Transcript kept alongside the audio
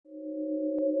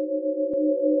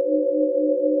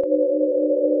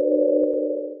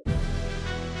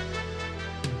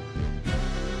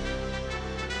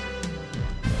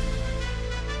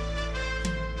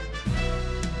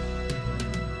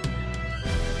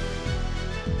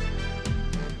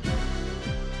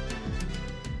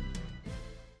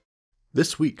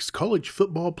This week's college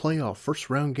football playoff first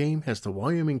round game has the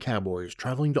Wyoming Cowboys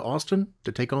traveling to Austin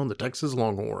to take on the Texas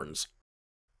Longhorns.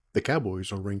 The Cowboys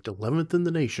are ranked 11th in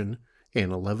the nation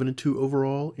and 11-2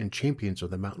 overall and champions of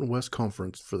the Mountain West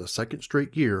Conference for the second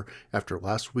straight year after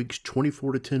last week's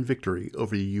 24-10 victory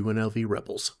over the UNLV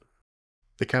Rebels.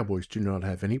 The Cowboys do not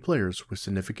have any players with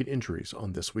significant injuries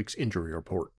on this week's injury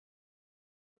report.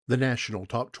 The national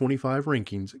top 25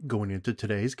 rankings going into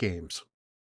today's games.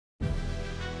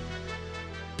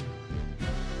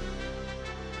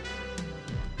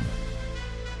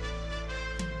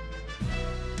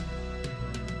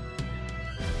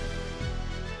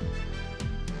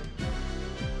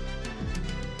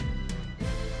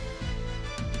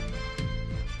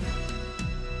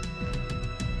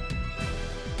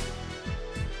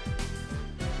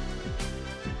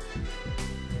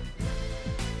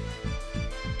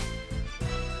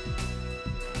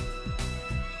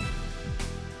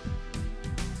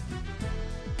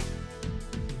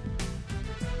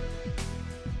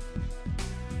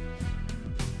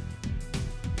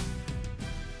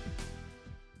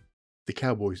 The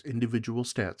Cowboys' individual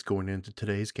stats going into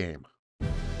today's game.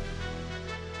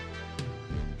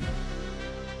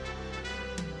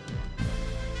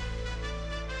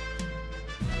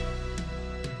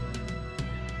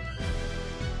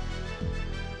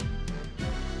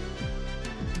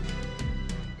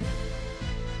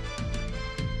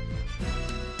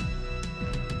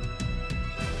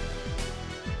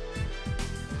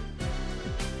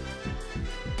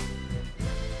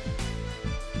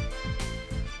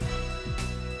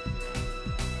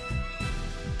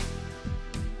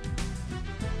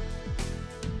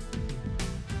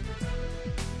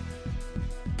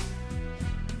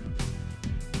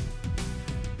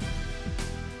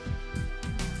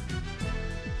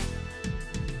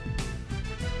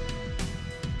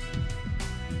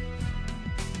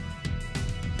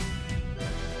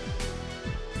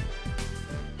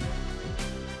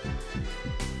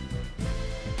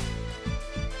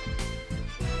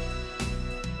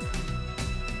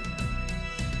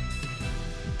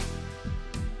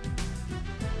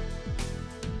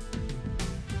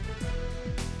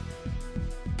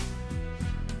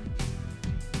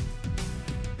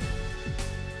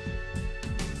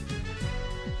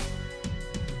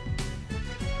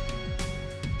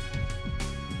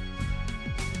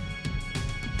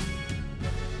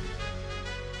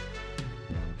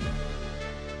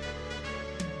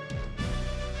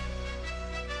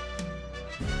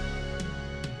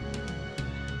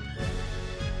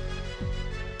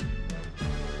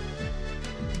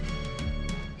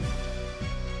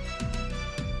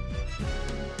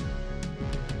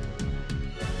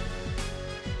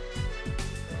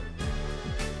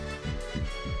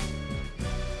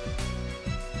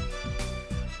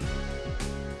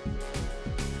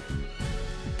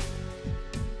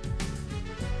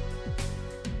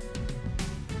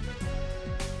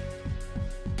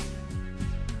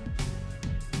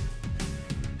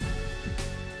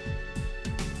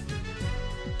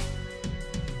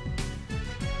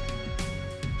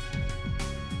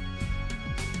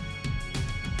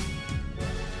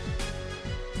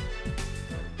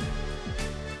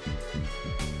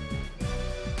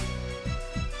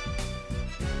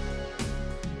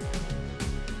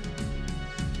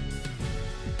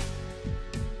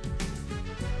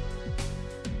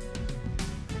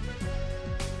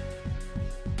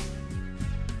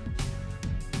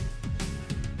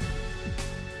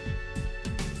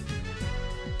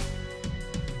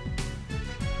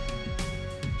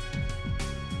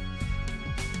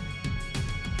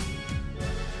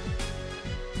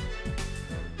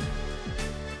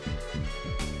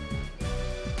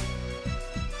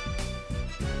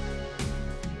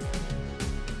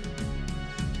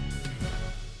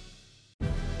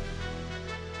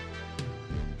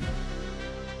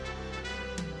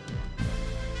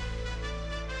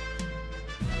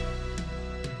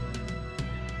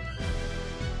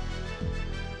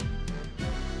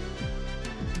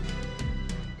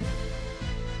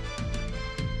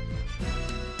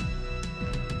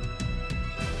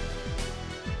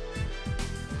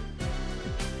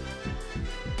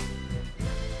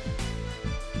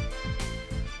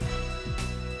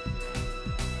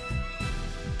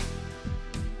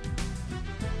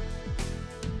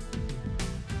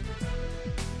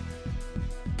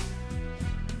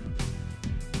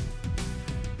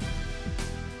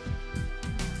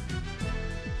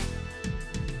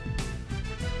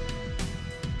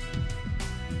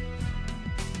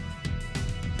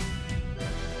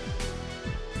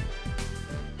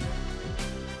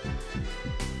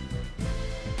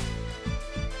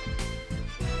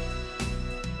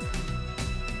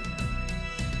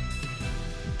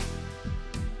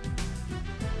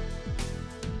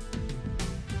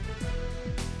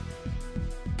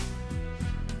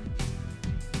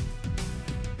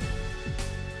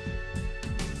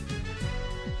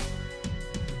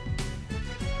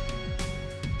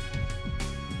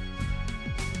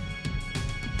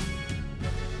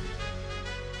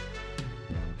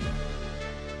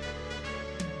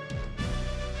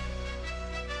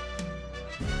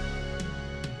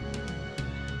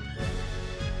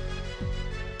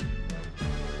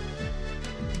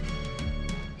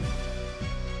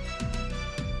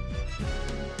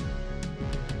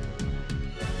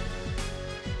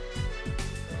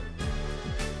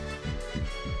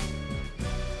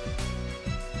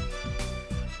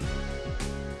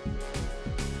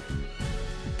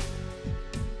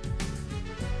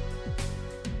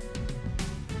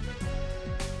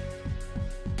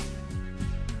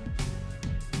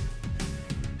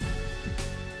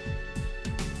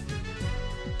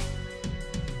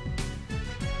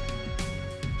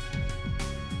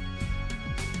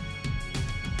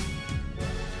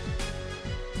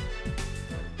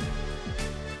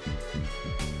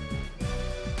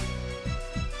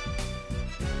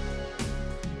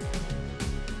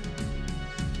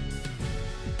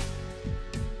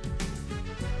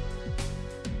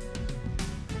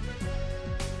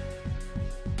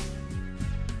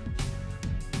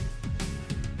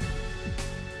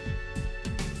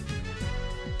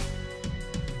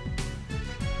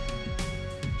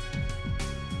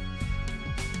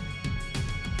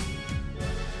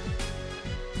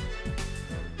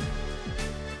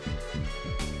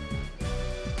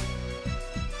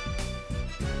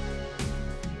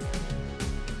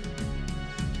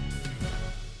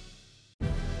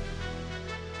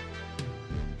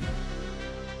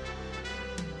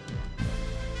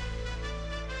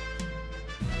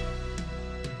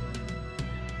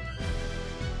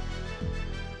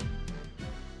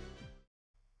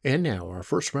 And now, our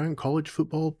first round college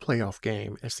football playoff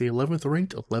game as the 11th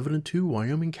ranked 11-2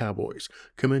 Wyoming Cowboys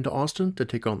come into Austin to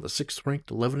take on the 6th ranked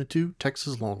 11-2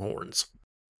 Texas Longhorns.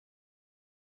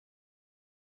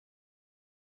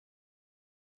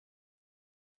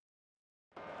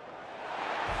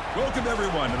 Welcome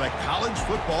everyone to the college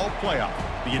football playoff.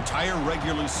 The entire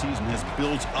regular season has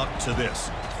built up to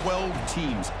this. 12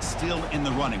 teams still in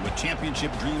the running with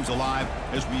championship dreams alive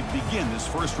as we begin this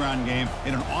first round game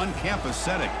in an on-campus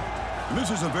setting. And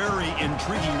this is a very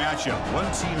intriguing matchup.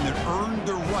 One team that earned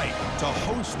the right to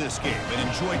host this game and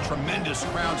enjoyed tremendous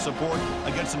crowd support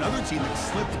against another team that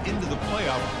slipped into the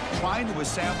playoff, trying to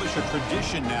establish a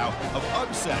tradition now of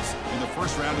upsets in the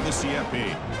first round of the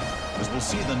CFP. As we'll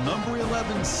see the number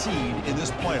 11 seed in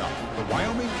this playoff, the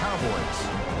Wyoming Cowboys,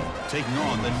 taking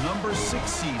on the number 6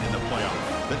 seed in the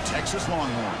playoff, the Texas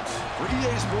Longhorns. For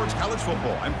EA Sports College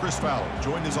Football, I'm Chris Fowler,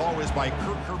 joined as always by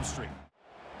Kirk.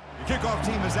 The kickoff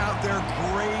team is out there.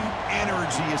 Great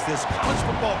energy as this college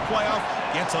football playoff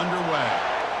gets underway.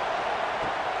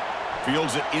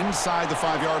 Fields it inside the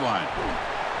 5-yard line.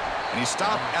 And he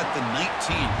stopped at the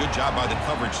 19. Good job by the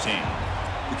coverage team.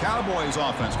 The Cowboys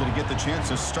offense going to get the chance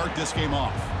to start this game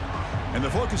off. And the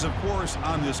focus, of course,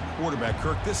 on this quarterback,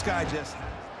 Kirk. This guy just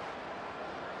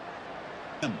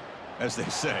has, as they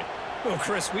say. Well,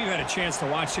 Chris, we've had a chance to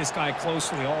watch this guy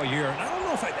closely all year, and I don't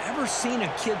know if I've ever seen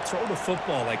a kid throw the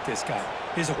football like this guy.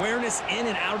 His awareness in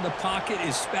and out of the pocket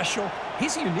is special.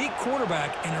 He's a unique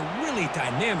quarterback and a really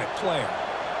dynamic player.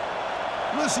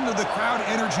 Listen to the crowd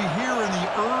energy here in the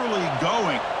early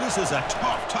going. This is a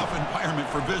tough environment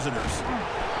for visitors.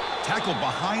 Tackle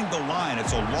behind the line.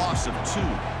 It's a loss of 2.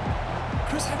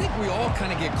 Chris, I think we all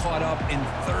kind of get caught up in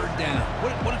third down.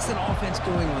 What's an offense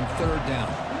doing on third down?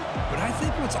 But I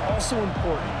think what's also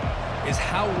important is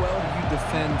how well you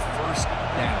defend first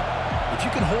down. If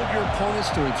you can hold your opponents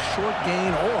to a short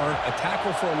gain or a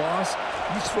tackle for a loss,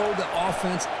 you throw the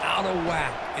offense out of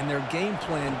whack, and their game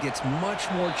plan gets much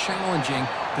more challenging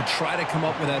to try to come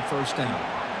up with that first down.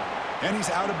 And he's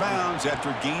out of bounds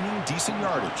after gaining decent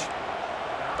yardage.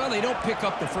 Well, they don't pick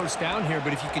up the first down here,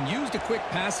 but if you can use the quick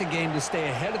passing game to stay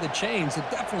ahead of the chains, it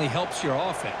definitely helps your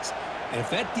offense. And if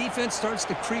that defense starts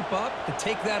to creep up to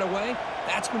take that away,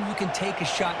 that's when you can take a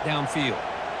shot downfield.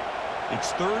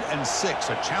 It's 3rd and 6,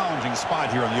 a challenging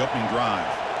spot here on the opening drive.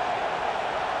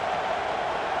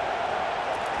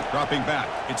 Dropping back,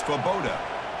 it's Svoboda.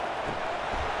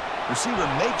 Receiver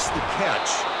makes the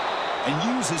catch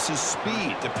and uses his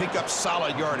speed to pick up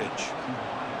solid yardage.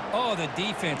 Oh, the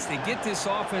defense. They get this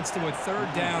offense to a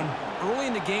third down early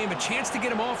in the game, a chance to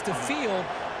get him off the field,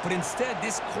 but instead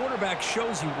this quarterback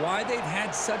shows you why they've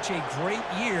had such a great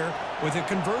year with a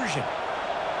conversion.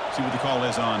 See what the call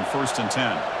is on 1st and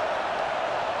 10.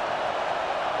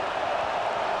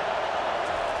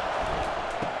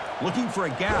 Looking for a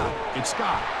gap. It's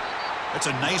Scott. That's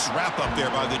a nice wrap up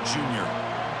there by the junior.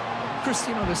 Chris,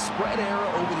 you know, the spread era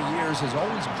over the years has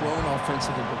always grown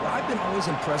offensively, but what I've been always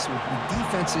impressed with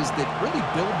defenses that really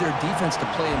build their defense to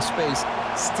play in space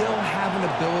still have an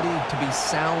ability to be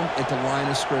sound at the line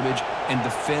of scrimmage and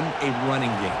defend a running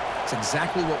game. It's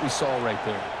exactly what we saw right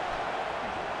there.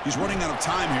 He's running out of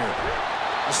time here.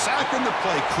 A sack in the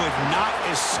play could not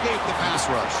escape the pass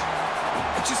rush.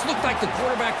 It just looked like the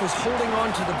quarterback was holding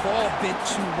on to the ball a bit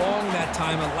too long that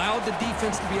time, allowed the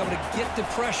defense to be able to get the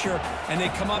pressure, and they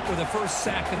come up with the first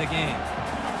sack of the game.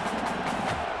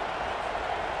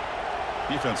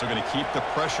 Defense are going to keep the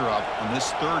pressure up on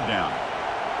this 3rd down.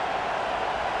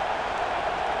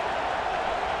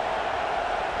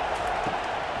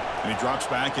 And he drops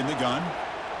back in the gun.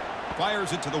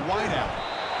 Fires it to the wideout.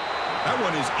 That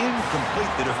one is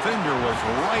incomplete. The defender was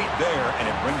right there, and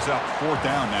it brings up 4th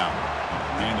down now.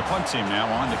 And the punt team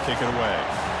now on to kick it away.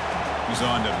 He's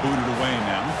on to boot it away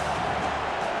now.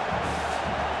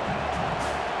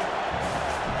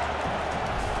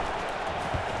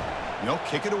 They'll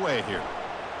kick it away here.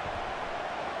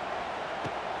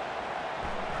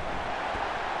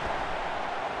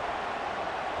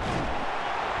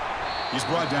 He's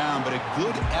brought down, but a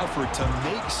good effort to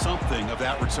make something of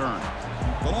that return.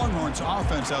 The Longhorns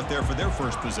offense out there for their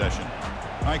first possession.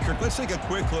 All right, Kirk, let's take a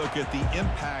quick look at the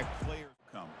impact players.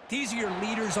 These are your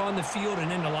leaders on the field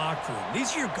and in the locker room.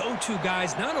 These are your go-to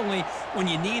guys, not only when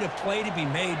you need a play to be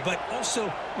made, but also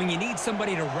when you need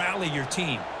somebody to rally your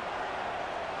team.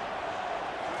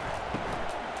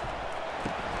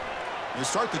 They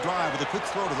start the drive with a quick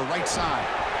throw to the right side.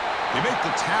 They make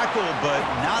the tackle, but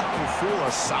not before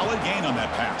a solid gain on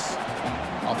that pass.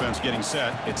 Offense getting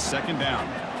set. It's 2nd down.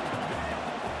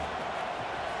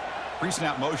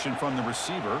 Pre-snap motion from the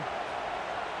receiver.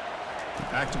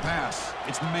 Back to pass.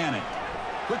 It's Manning.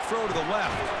 Quick throw to the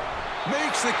left.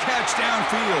 Makes the catch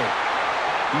downfield.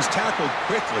 He's tackled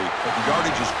quickly, but the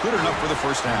yardage is good enough for the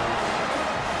first down.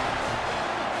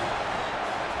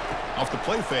 Off the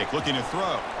play fake, looking to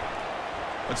throw.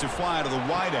 Lets it fly to the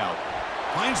wideout.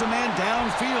 Finds a man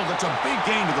downfield. That's a big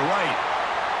gain to the right.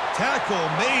 Tackle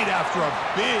made after a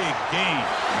big gain.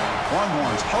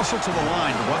 Longhorns hustle to the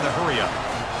line to run the hurry up.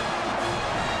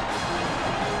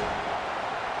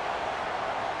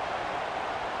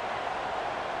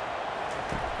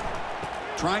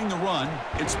 Trying to run,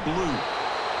 it's Blue.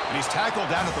 And he's tackled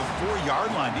down at the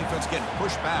 4-yard line. Defense getting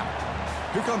pushed back.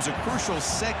 Here comes a crucial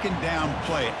second down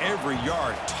play. Every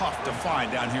yard tough to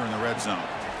find down here in the red zone.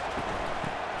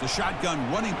 The shotgun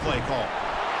running play call.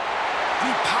 He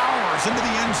powers into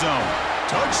the end zone.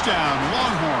 Touchdown,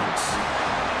 Longhorns.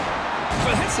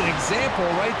 Well, that's an example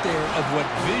right there of what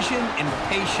vision and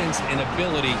patience and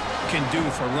ability can do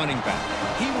for a running back.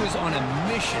 He was on a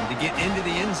mission to get into the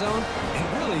end zone,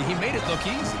 and really, he made it look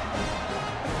easy.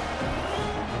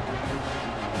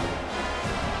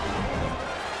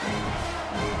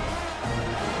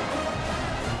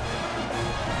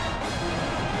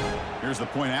 Here's the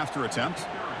point after attempt.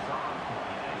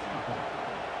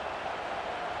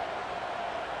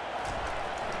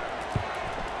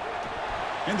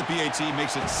 And the PAT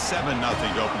makes it 7-0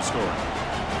 to open score.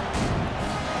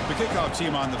 The kickoff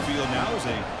team on the field now as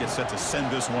they get set to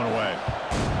send this one away.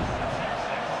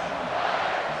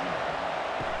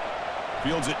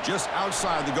 Fields it just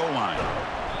outside the goal line.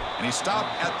 And he stopped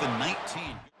at the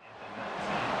 19.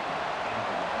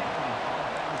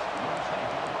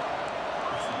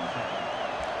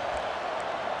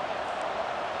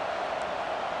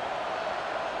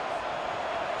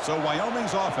 So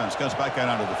Wyoming's offense comes back out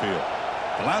onto the field.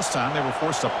 The last time they were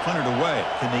forced to punt it away.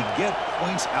 Can they get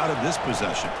points out of this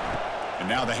possession? And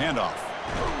now the handoff.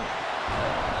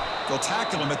 They'll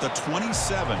tackle him at the 27.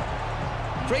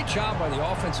 Great job by the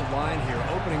offensive line here,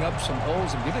 opening up some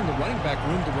holes and giving the running back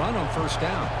room to run on first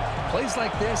down. Plays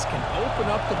like this can open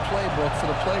up the playbook for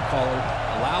the play caller,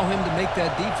 allow him to make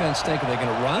that defense think, are they going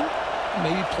to run?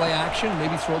 Maybe play action,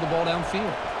 maybe throw the ball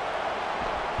downfield.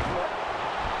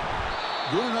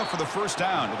 Good enough for the first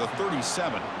down to the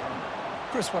 37.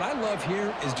 Chris, what I love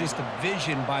here is just the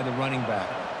vision by the running back.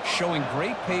 Showing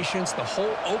great patience, the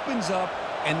hole opens up,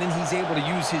 and then he's able to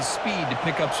use his speed to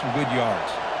pick up some good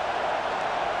yards.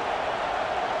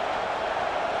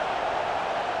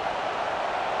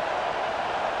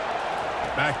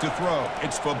 Back to throw.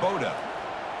 It's Svoboda.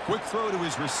 Quick throw to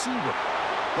his receiver.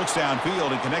 Looks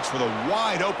downfield and connects with a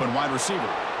wide-open wide receiver.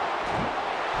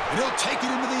 And he'll take it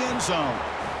into the end zone.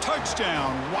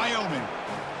 Touchdown, Wyoming.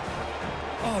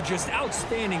 Oh, just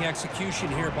outstanding execution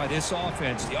here by this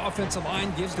offense. The offensive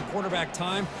line gives the quarterback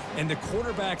time, and the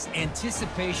quarterback's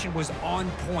anticipation was on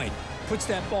point. Puts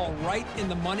that ball right in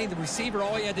the money. The receiver,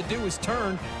 all he had to do was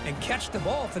turn and catch the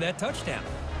ball for that touchdown.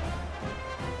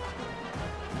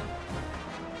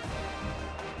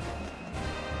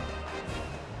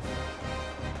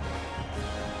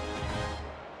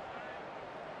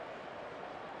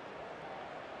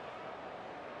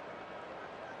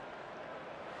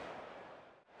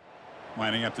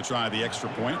 Lining up to try the extra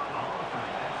point.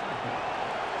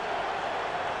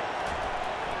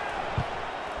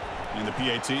 And the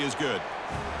PAT is good.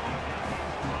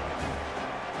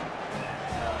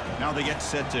 Now they get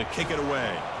set to kick it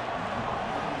away.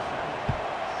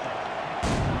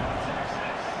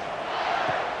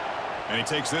 And he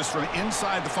takes this from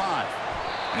inside the 5.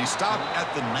 And he stopped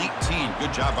at the 19.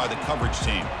 Good job by the coverage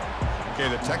team. Okay,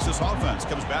 the Texas offense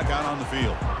comes back out on the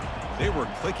field. They were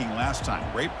clicking last time.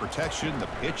 Great protection. The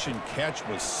pitch and catch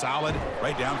was solid.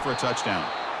 Right down for a touchdown.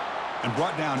 And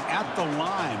brought down at the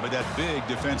line with that big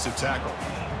defensive tackle.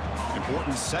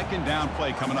 Important second down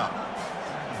play coming up.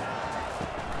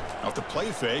 Off the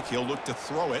play fake, he'll look to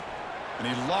throw it. And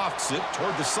he lofts it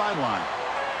toward the sideline.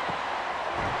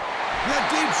 That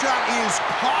deep shot is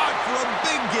caught for a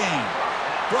big gain.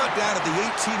 Brought down at the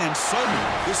 18, and suddenly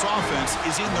this offense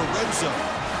is in the red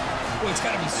zone. Well, it's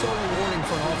got to be so rewarding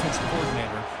for an offensive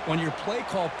coordinator when your play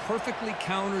call perfectly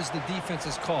counters the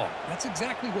defense's call. That's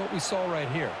exactly what we saw right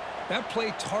here. That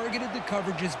play targeted the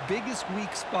coverage's biggest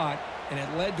weak spot, and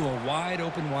it led to a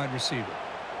wide-open wide receiver.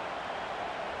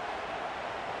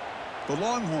 The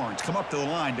Longhorns come up to the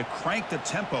line to crank the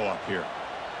tempo up here.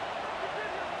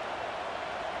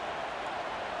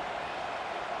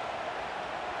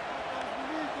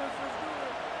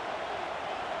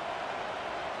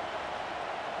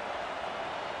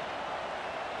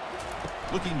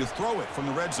 Looking to throw it from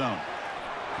the red zone.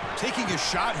 Taking a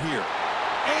shot here.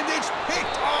 And it's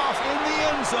picked off in the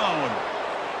end zone.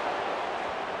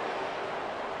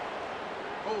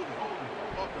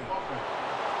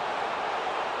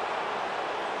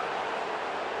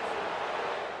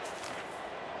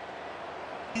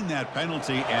 that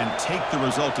penalty and take the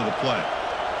result of the play.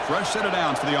 Fresh set of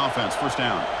downs for the offense. First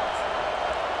down.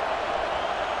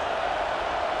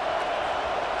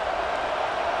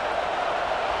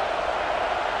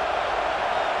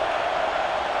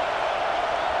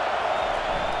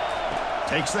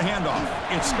 Takes the handoff.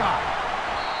 It's Scott.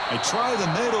 They try the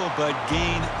middle, but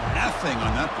gain nothing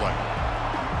on that play.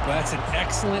 Well, that's an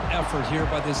excellent effort here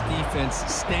by this defense,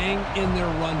 staying in their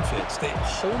run fits. They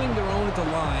holding their own at the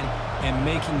line and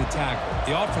making the tackle.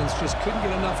 The offense just couldn't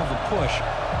get enough of a push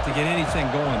to get anything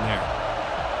going there.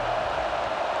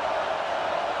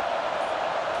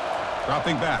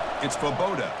 Dropping back, it's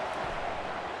Svoboda.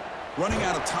 Running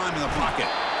out of time in the pocket.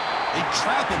 They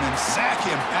trap him and sack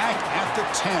him back at the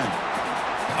 10.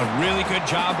 A really good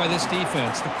job by this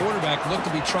defense. The quarterback looked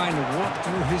to be trying to work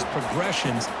through his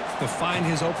progressions to find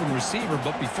his open receiver,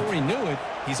 but before he knew it,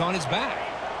 he's on his back.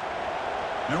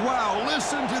 And wow,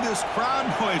 listen to this crowd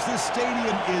noise. This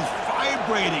stadium is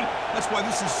vibrating. That's why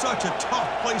this is such a tough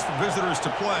place for visitors to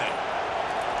play.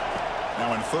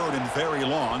 Now in third and very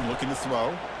long, looking to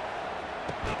throw.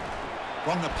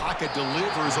 From the pocket,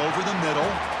 delivers over the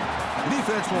middle. The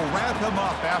defense will wrap him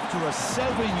up after a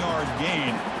 7-yard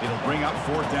gain. It'll bring up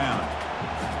fourth down.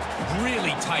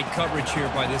 Really tight coverage here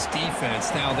by this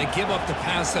defense. Now, they give up the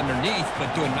pass underneath,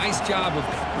 but do a nice job of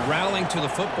rallying to the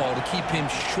football to keep him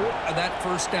short of that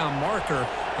first down marker.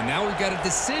 And now we've got a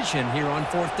decision here on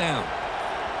fourth down.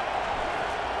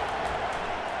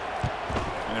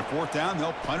 And at fourth down,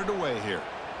 they'll punt it away here.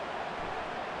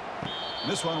 And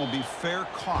this one will be fair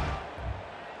caught.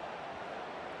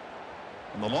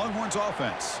 And the Longhorns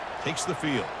offense takes the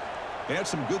field. They had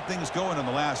some good things going on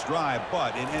the last drive,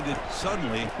 but it ended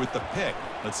suddenly with the pick.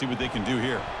 Let's see what they can do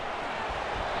here.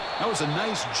 That was a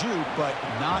nice juke, but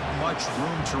not much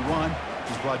room to run.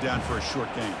 He's brought down for a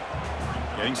short gain.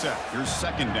 Getting set. Here's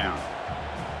second down.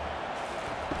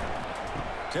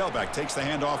 Tailback takes the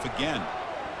handoff again.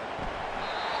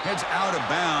 Heads out of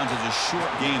bounds as a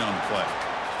short gain on the play.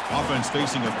 Offense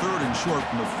facing a third and short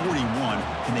from the 41.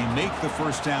 Can they make the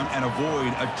first down and avoid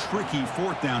a tricky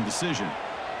fourth down decision?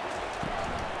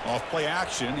 Off play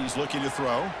action, he's looking to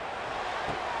throw.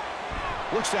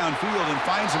 Looks downfield and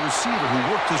finds a receiver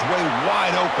who worked his way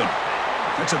wide open.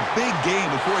 That's a big gain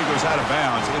before he goes out of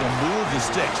bounds. It'll move the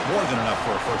sticks, more than enough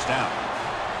for a first down.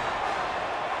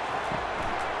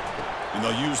 And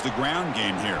they'll use the ground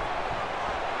game here.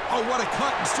 Oh, what a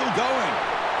cut, and still going.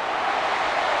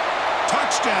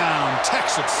 Touchdown,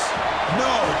 Texas.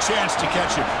 No chance to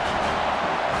catch him.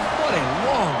 What a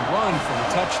long run for a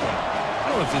touchdown. I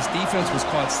don't know if this defense was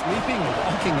caught sleeping or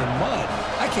walking in mud.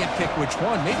 I can't pick which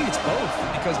one. Maybe it's both,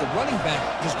 because the running back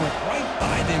just went right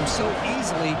by them so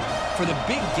easily for the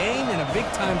big gain and a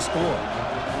big-time score.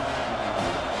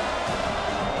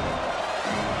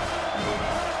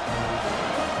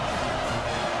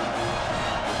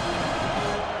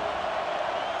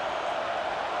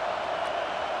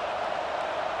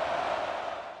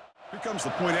 Here comes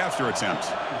the point after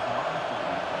attempt.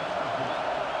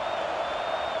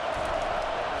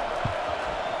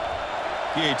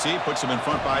 Yeti puts him in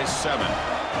front by 7.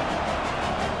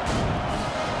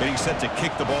 Getting set to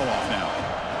kick the ball off now.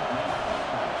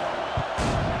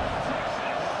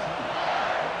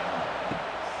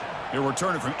 He'll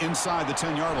return it from inside the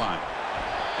 10-yard line.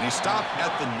 And he stopped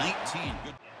at the 19.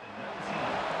 Good.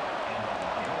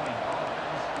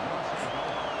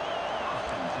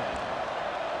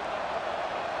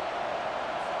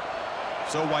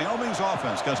 So Wyoming's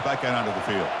offense comes back out onto the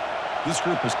field. This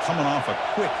group is coming off a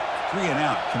quick 3 and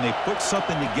out. Can they put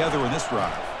something together in this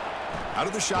drive? Out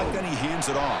of the shotgun, he hands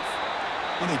it off.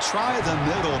 And they try the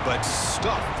middle, but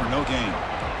stuck for no gain.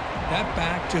 That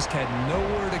back just had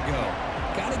nowhere to go.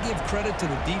 Got to give credit to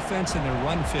the defense and their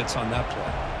run fits on that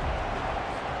play.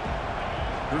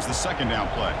 Here's the second down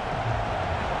play.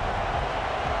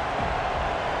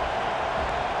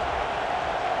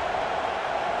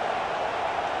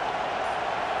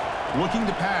 Looking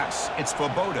to pass. It's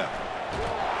Svoboda.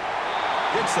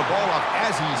 Gets the ball up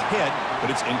as he's hit, but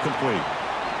it's incomplete.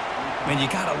 Man,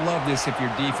 you got to love this if you're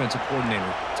defensive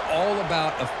coordinator. It's all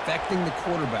about affecting the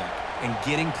quarterback and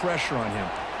getting pressure on him.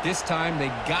 This time they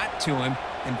got to him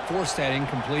and forced that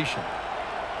incompletion.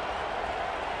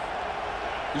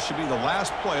 This should be the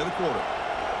last play of the quarter.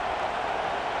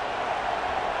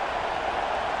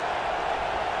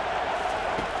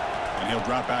 And he'll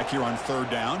drop back here on third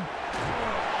down.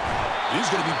 He's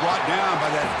going to be brought down by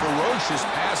that ferocious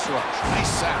pass rush.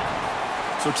 Nice sack.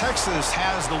 So Texas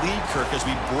has the lead, Kirk, as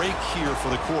we break here for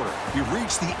the quarter. We've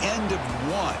reached the end of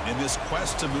one in this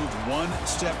quest to move one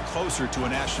step closer to a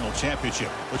national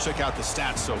championship. Let's check out the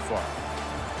stats so far.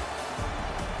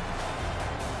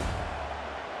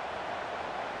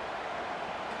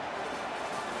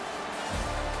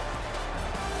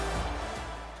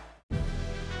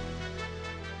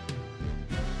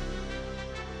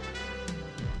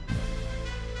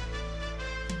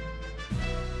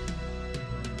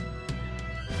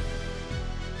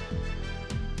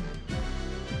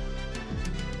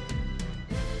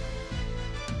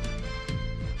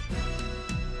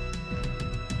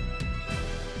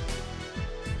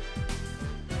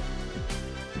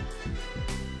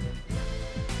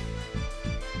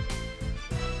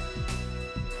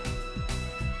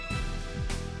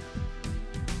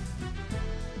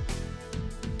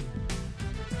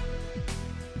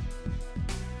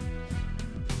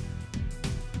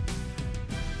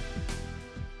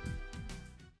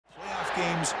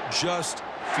 games just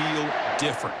feel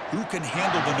different. Who can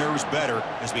handle the nerves better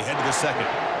as we head to the second?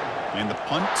 And the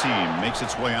punt team makes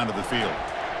its way onto the field.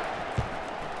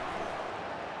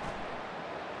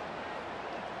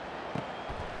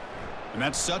 And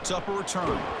that sets up a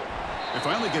return. They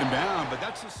finally get him down, but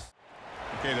that's just...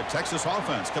 Okay, the Texas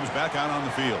offense comes back out on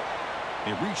the field.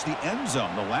 They reached the end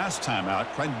zone the last time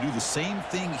out, trying to do the same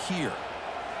thing here.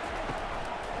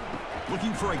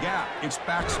 Looking for a gap. It's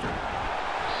Baxter.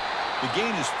 The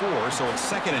gain is 4, so it's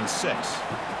 2nd and 6.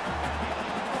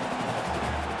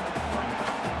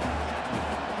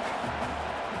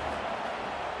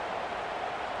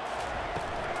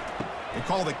 They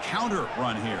call the counter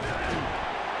run here.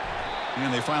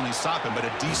 And they finally stop him, but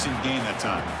a decent gain that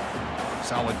time.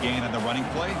 Solid gain on the running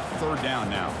play. 3rd down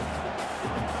now.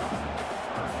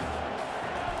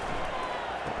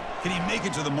 Can he make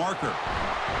it to the marker?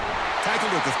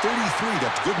 Tackled at the 33.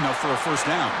 That's good enough for a 1st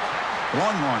down.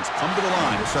 Longhorns come to the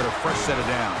line to start a fresh set of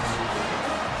downs.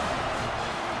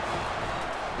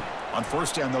 On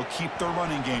 1st down, they'll keep their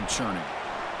running game churning.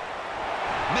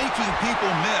 Making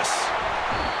people miss.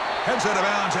 Heads out of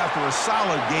bounds after a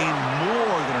solid gain,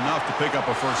 more than enough to pick up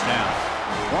a 1st down.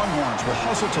 Longhorns will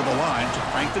hustle to the line to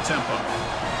crank the tempo.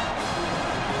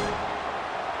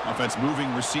 Offense moving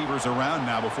receivers around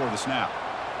now before the snap.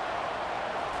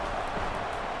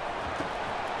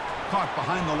 Caught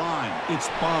behind the line. It's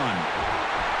Bond.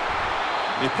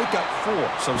 They pick up 4,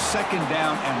 so 2nd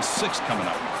down and 6 coming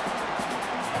up.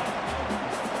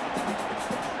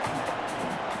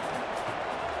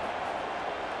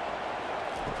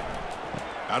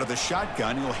 Out of the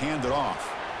shotgun, he'll hand it off.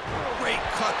 Great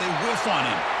cut. They whiff on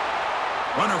him.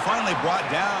 Runner finally brought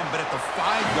down, but at the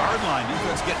 5-yard line,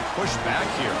 defense getting pushed back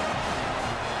here.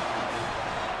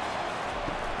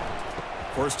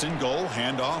 1st and goal,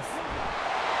 handoff.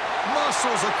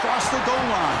 Muscles across the goal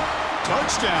line.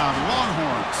 Touchdown,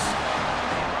 Longhorns.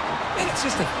 And it's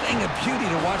just a thing of beauty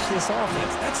to watch this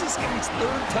offense. That's this guy's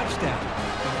 3rd touchdown.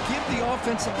 Give the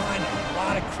offensive line a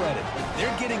lot of credit.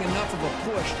 They're getting enough of a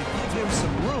push to give him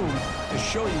some room to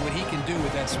show you what he can do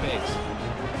with that space.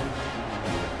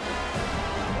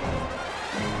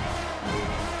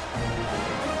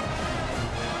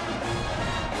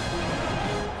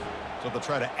 So they'll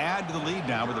try to add to the lead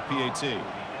now with a PAT.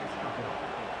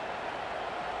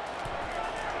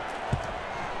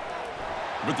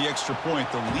 With the extra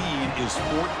point, the lead is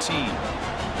 14.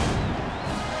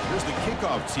 Here's the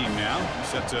kickoff team now,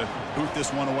 set to boot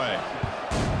this one away.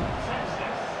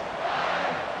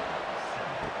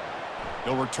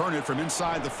 They'll return it from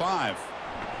inside the 5.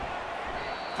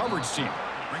 Coverage team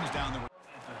brings down the...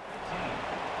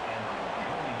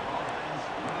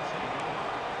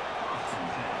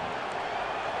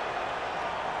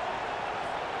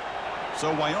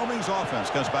 So Wyoming's offense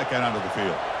comes back out onto the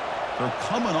field. They're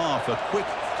coming off a quick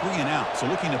 3-and-out, so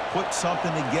looking to put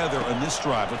something together on this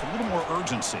drive with a little more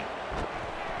urgency.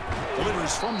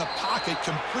 Delivers from the pocket,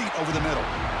 complete over the middle.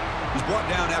 He's brought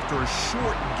down after a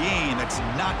short gain that's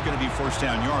not going to be 1st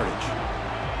down yardage.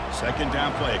 2nd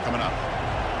down play coming up.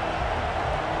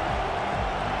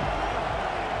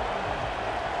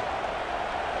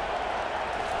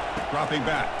 Dropping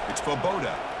back, it's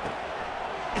Svoboda.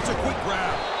 It's a quick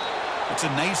grab. It's a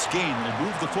nice gain. They'll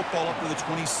move the football up to the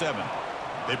 27.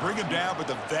 They bring him down, but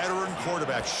the veteran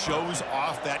quarterback shows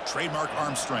off that trademark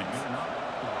arm strength.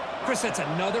 Chris, that's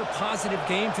another positive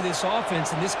game for this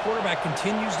offense, and this quarterback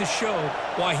continues to show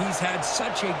why he's had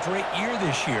such a great year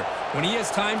this year. When he has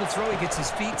time to throw, he gets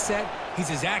his feet set. He's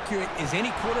as accurate as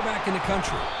any quarterback in the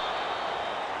country.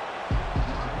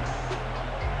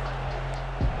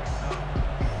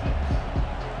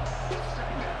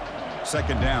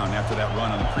 Second down after that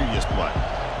run on the previous play.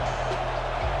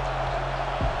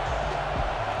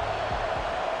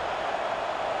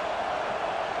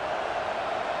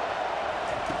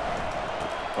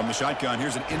 From the shotgun,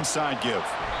 here's an inside give.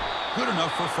 Good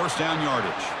enough for 1st down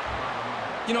yardage.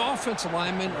 You know, offensive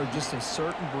linemen are just a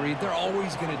certain breed. They're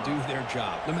always going to do their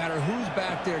job, no matter who's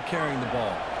back there carrying the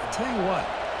ball. I'll tell you what,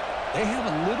 they have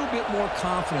a little bit more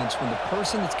confidence when the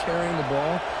person that's carrying the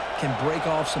ball can break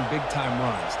off some big-time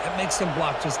runs. That makes them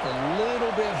block just a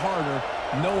little bit harder,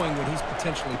 knowing what he's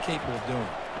potentially capable of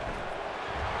doing.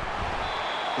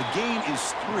 The gain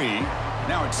is 3.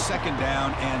 Now it's 2nd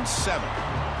down and 7.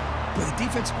 With the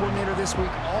defensive coordinator this week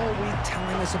all week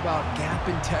telling us about gap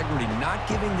integrity, not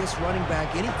giving this running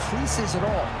back any creases at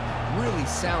all. Really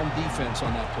sound defense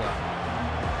on that play.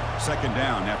 2nd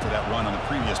down after that run on the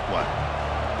previous play.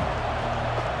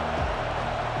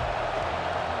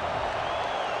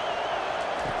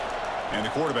 And the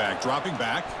quarterback dropping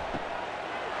back.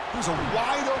 Here's a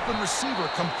wide open receiver,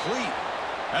 complete.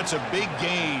 That's a big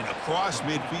gain across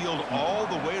midfield all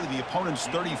the way to the opponent's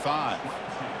 35.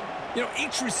 You know,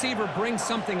 each receiver brings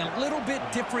something a little bit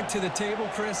different to the table,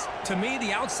 Chris. To me,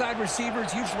 the outside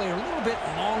receivers usually are a little bit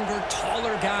longer,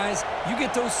 taller guys. You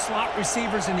get those slot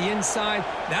receivers in the inside,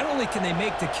 not only can they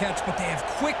make the catch, but they have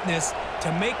quickness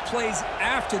to make plays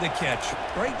after the catch.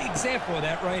 Great example of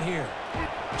that right here.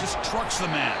 Just trucks the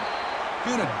man.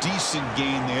 Doing a decent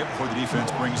gain there before the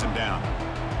defense brings him down.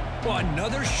 Well,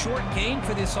 another short gain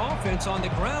for this offense on the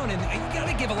ground, and you got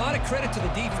to give a lot of credit to the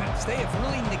defense. They have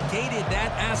really negated that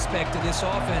aspect of this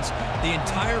offense the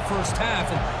entire first half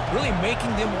and really making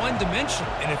them one-dimensional.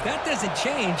 And if that doesn't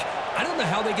change, I don't know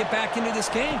how they get back into this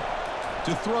game.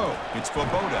 To throw, it's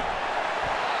Svoboda.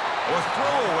 Or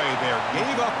throwaway there.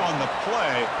 Gave up on the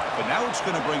play, but now it's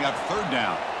going to bring up third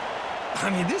down.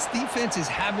 I mean, this defense is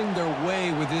having their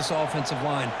way with this offensive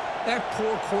line. That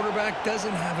poor quarterback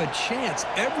doesn't have a chance.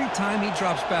 Every time he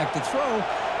drops back to throw,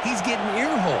 he's getting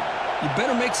earholed. You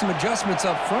better make some adjustments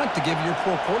up front to give your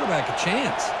poor quarterback a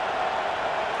chance.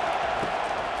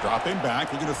 Dropping back,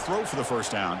 they're going to throw for the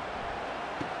first down.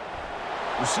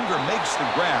 Receiver makes the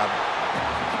grab.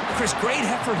 Chris, great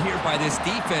effort here by this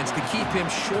defense to keep him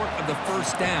short of the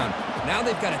first down. Now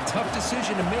they've got a tough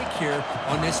decision to make here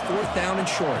on this 4th down and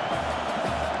short.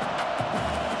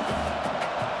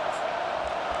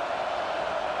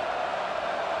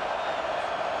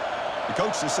 The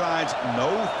coach decides no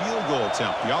field goal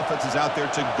attempt. The offense is out there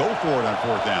to go for it on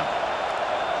 4th down.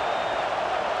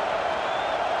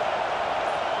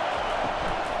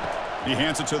 He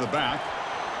hands it to the back.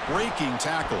 Breaking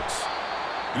tackles.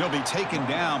 He'll be taken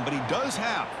down, but he does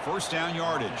have first down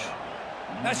yardage.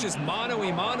 That's just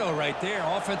mano-a-mano right there.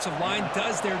 Offensive line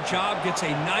does their job, gets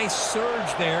a nice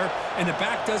surge there, and the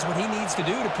back does what he needs to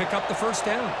do to pick up the first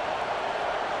down.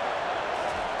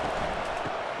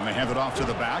 And they hand it off to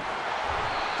the back.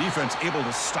 Defense able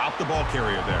to stop the ball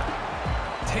carrier there.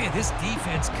 I tell you, this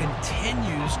defense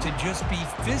continues to just be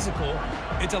physical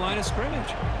at the line of scrimmage.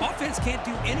 Offense can't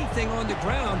do anything on the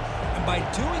ground, and by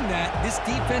doing that, this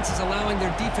defense is allowing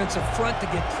their defensive front to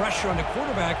get pressure on the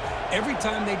quarterback. Every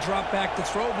time they drop back to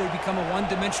throw, they become a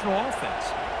one-dimensional offense.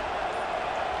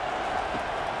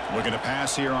 Looking to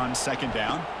pass here on 2nd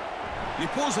down. He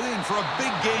pulls it in for a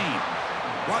big gain.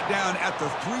 Brought down at the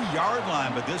 3-yard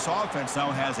line, but this offense now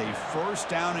has a first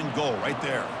down and goal right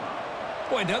there.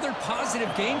 Boy, another positive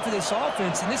game for this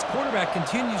offense, and this quarterback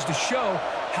continues to show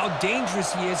how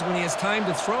dangerous he is when he has time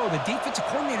to throw. The defensive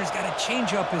coordinator's got to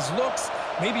change up his looks,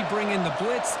 maybe bring in the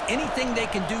blitz, anything they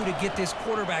can do to get this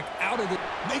quarterback out of the...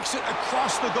 Makes it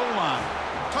across the goal line.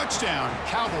 Touchdown,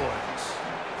 Cowboys.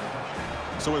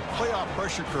 So with playoff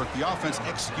pressure, Kirk, the offense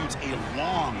executes a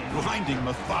long, grinding,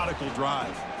 methodical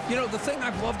drive. You know, the thing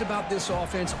I've loved about this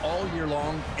offense all year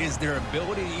long is their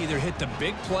ability to either hit the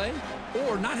big play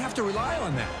or not have to rely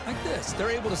on that. Like this, they're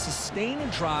able to sustain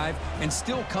a drive and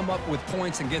still come up with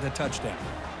points and get a touchdown.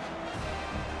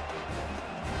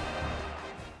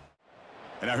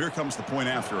 And now here comes the point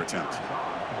after attempt.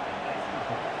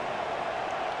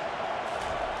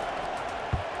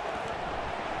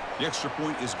 The extra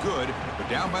point is good, but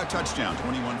down by a touchdown,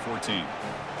 21-14.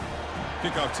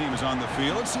 Kickoff team is on the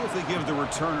field. Let's see if they give the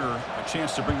returner a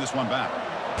chance to bring this one back.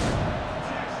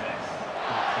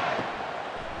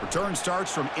 Return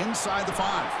starts from inside the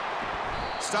 5.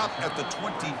 Stop at the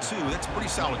 22. That's pretty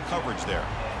solid coverage there.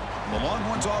 And the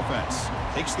Longhorns offense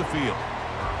takes the field.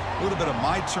 A little bit of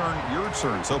my turn, your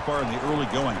turn so far in the early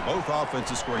going. Both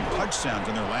offenses scoring touchdowns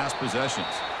in their last possessions.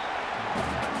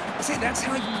 See, that's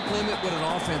how you limit what an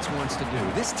offense wants to do.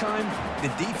 This time,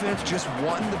 the defense just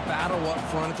won the battle up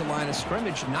front at the line of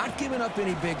scrimmage, not giving up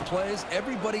any big plays.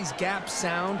 Everybody's gap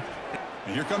sound.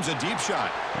 And here comes a deep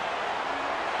shot.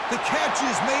 The catch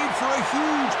is made for a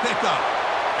huge pickup.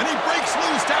 And he breaks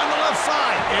loose down the left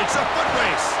side. It's a foot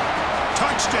race.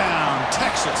 Touchdown,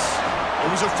 Texas. It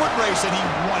was a foot race, and he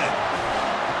won it.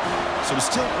 So it's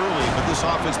still early, but this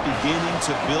offense beginning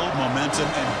to build momentum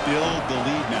and build the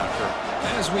lead now, Kirk.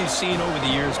 As we've seen over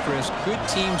the years, Chris, good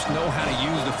teams know how to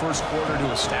use the first quarter to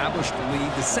establish the lead,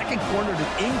 the second quarter to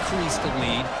increase the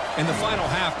lead, and the final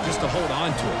half just to hold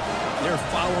on to it. They're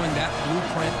following that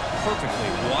blueprint perfectly,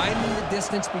 widening the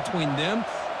distance between them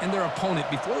and their opponent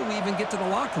before we even get to the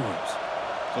locker rooms.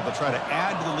 So they'll try to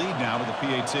add to the lead now with the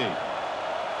PAT.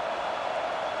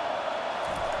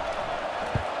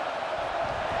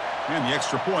 And the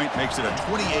extra point makes it a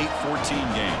 28-14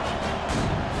 game.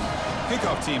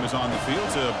 Kickoff team is on the field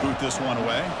to boot this one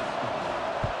away.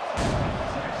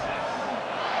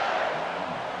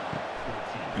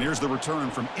 And here's the return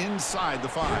from inside the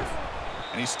 5.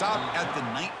 And he stopped at the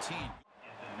 19.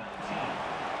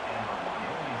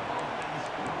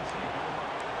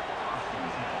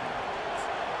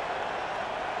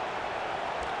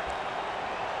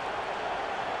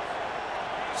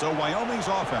 So Wyoming's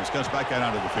offense comes back out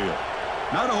onto the field.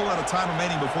 Not a whole lot of time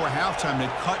remaining before halftime to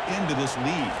cut into this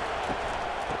lead.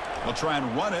 They'll try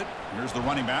and run it. Here's the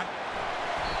running back.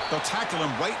 They'll tackle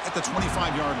him right at the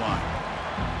 25-yard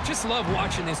line. Just love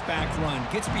watching this back run.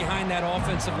 Gets behind that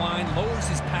offensive line, lowers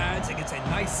his pads, and gets a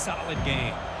nice solid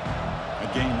gain.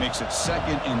 That gain makes it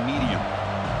second and medium.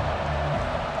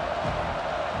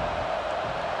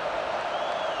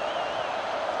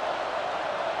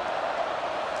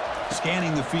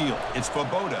 Scanning the field, it's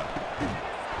Svoboda.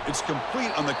 It's complete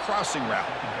on the crossing route.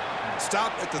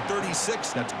 Stop at the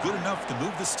 36. That's good enough to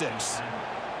move the sticks.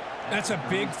 That's a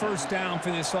big first down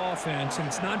for this offense, and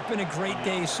it's not been a great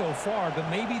day so far, but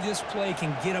maybe this play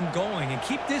can get them going. And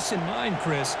keep this in mind,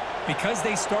 Chris, because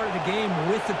they started the game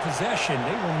with the possession,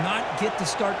 they will not get to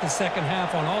start the second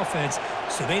half on offense,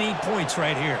 so they need points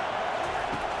right here.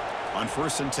 On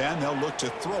 1st and 10, they'll look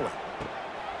to throw it.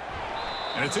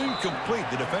 And it's incomplete.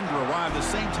 The defender arrived the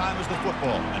same time as the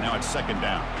football, and now it's 2nd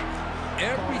down.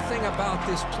 Everything about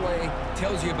this play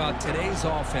tells you about today's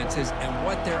offenses and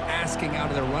what they're asking out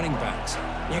of their running backs.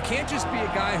 You can't just be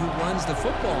a guy who runs the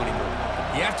football anymore.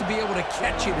 You have to be able to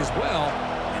catch it as well,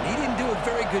 and he didn't do a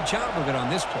very good job of it on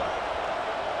this play.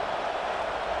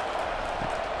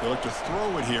 They look to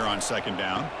throw it here on 2nd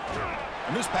down.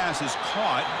 And this pass is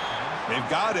caught. They've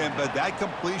got him, but that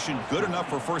completion good enough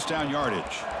for 1st down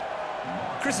yardage.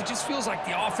 Chris, it just feels like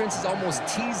the offense is almost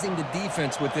teasing the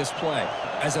defense with this play.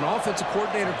 As an offensive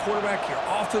coordinator, quarterback, you're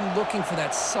often looking for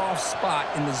that soft spot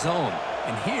in the zone.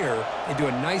 And here, they do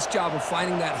a nice job of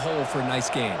finding that hole for a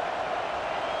nice gain.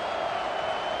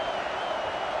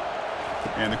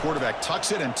 And the quarterback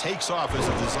tucks it and takes off as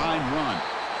a design run.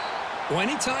 Well,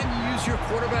 anytime you use your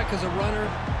quarterback as a runner,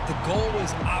 the goal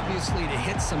is obviously to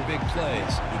hit some big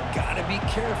plays. You got to be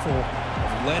careful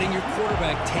of letting your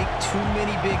quarterback take too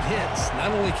many big hits.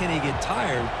 Not only can he get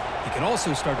tired, he can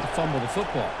also start to fumble the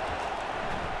football.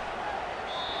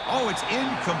 Oh, it's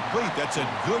incomplete. That's a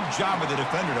good job of the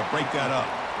defender to break that up.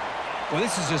 Well,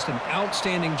 this is just an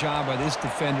outstanding job by this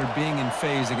defender being in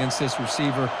phase against this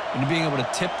receiver and being able to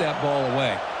tip that ball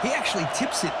away. He actually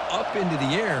tips it up into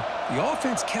the air. The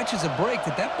offense catches a break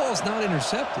that ball's not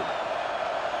intercepted.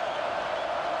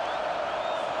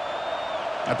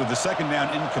 After the 2nd down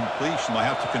incompletion, they'll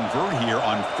have to convert here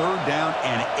on 3rd down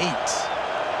and 8.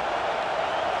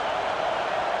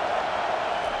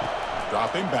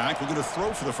 Dropping back, looking to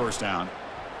throw for the 1st down.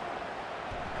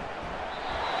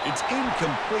 It's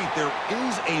incomplete. There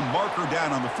is a marker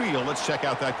down on the field. Let's check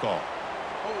out that call.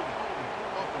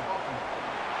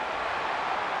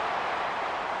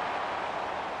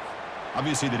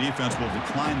 Obviously, the defense will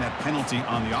decline that penalty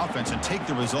on the offense and take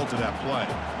the result of that play.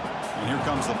 And here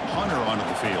comes the punter onto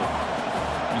the field.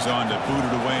 He's on to boot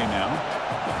it away now.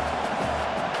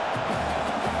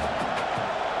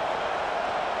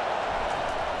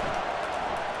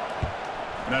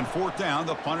 And on 4th down,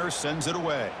 the punter sends it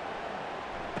away.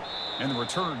 And the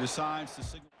returner decides to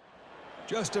signal.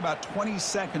 Just about 20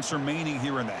 seconds remaining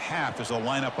here in the half as they'll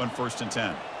line up on 1st and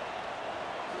 10.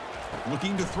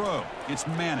 Looking to throw. It's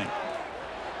Manning.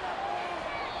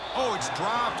 Oh, it's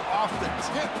dropped off the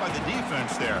tip by the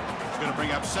defense there. It's going to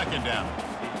bring up 2nd down.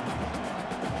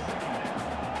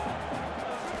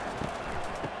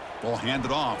 Ball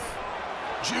handed off.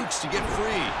 Jukes to get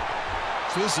free.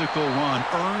 Physical run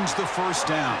earns the 1st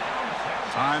down.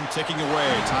 Time ticking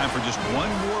away. Time for just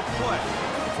one more play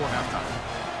before halftime.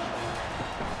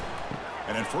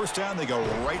 And at 1st down, they go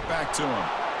right back to him.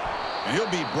 And he'll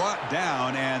be brought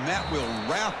down, and that will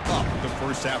wrap up the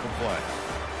 1st half of play.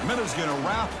 Minuta's going to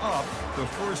wrap up the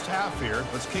 1st half here.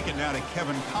 Let's kick it now to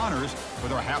Kevin Connors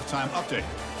with our halftime update.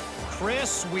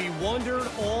 Chris, we wondered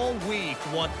all week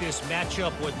what this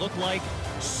matchup would look like.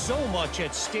 So much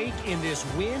at stake in this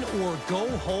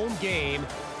win-or-go-home game.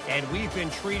 And we've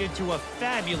been treated to a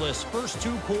fabulous first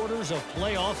 2 quarters of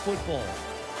playoff football.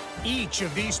 Each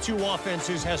of these 2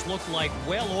 offenses has looked like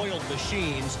well-oiled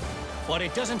machines, but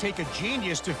it doesn't take a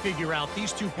genius to figure out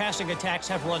these 2 passing attacks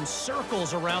have run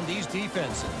circles around these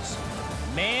defenses.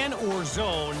 Man or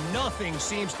zone, nothing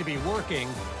seems to be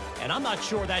working, and I'm not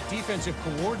sure that defensive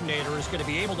coordinator is going to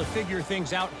be able to figure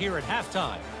things out here at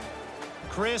halftime.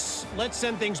 Chris, let's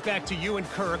send things back to you and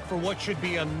Kirk for what should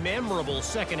be a memorable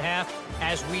 2nd half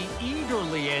as we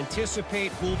eagerly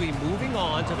anticipate we'll be moving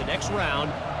on to the next round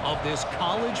of this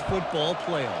college football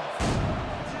playoff.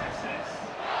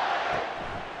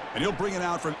 And he'll bring it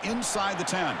out from inside the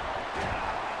 10.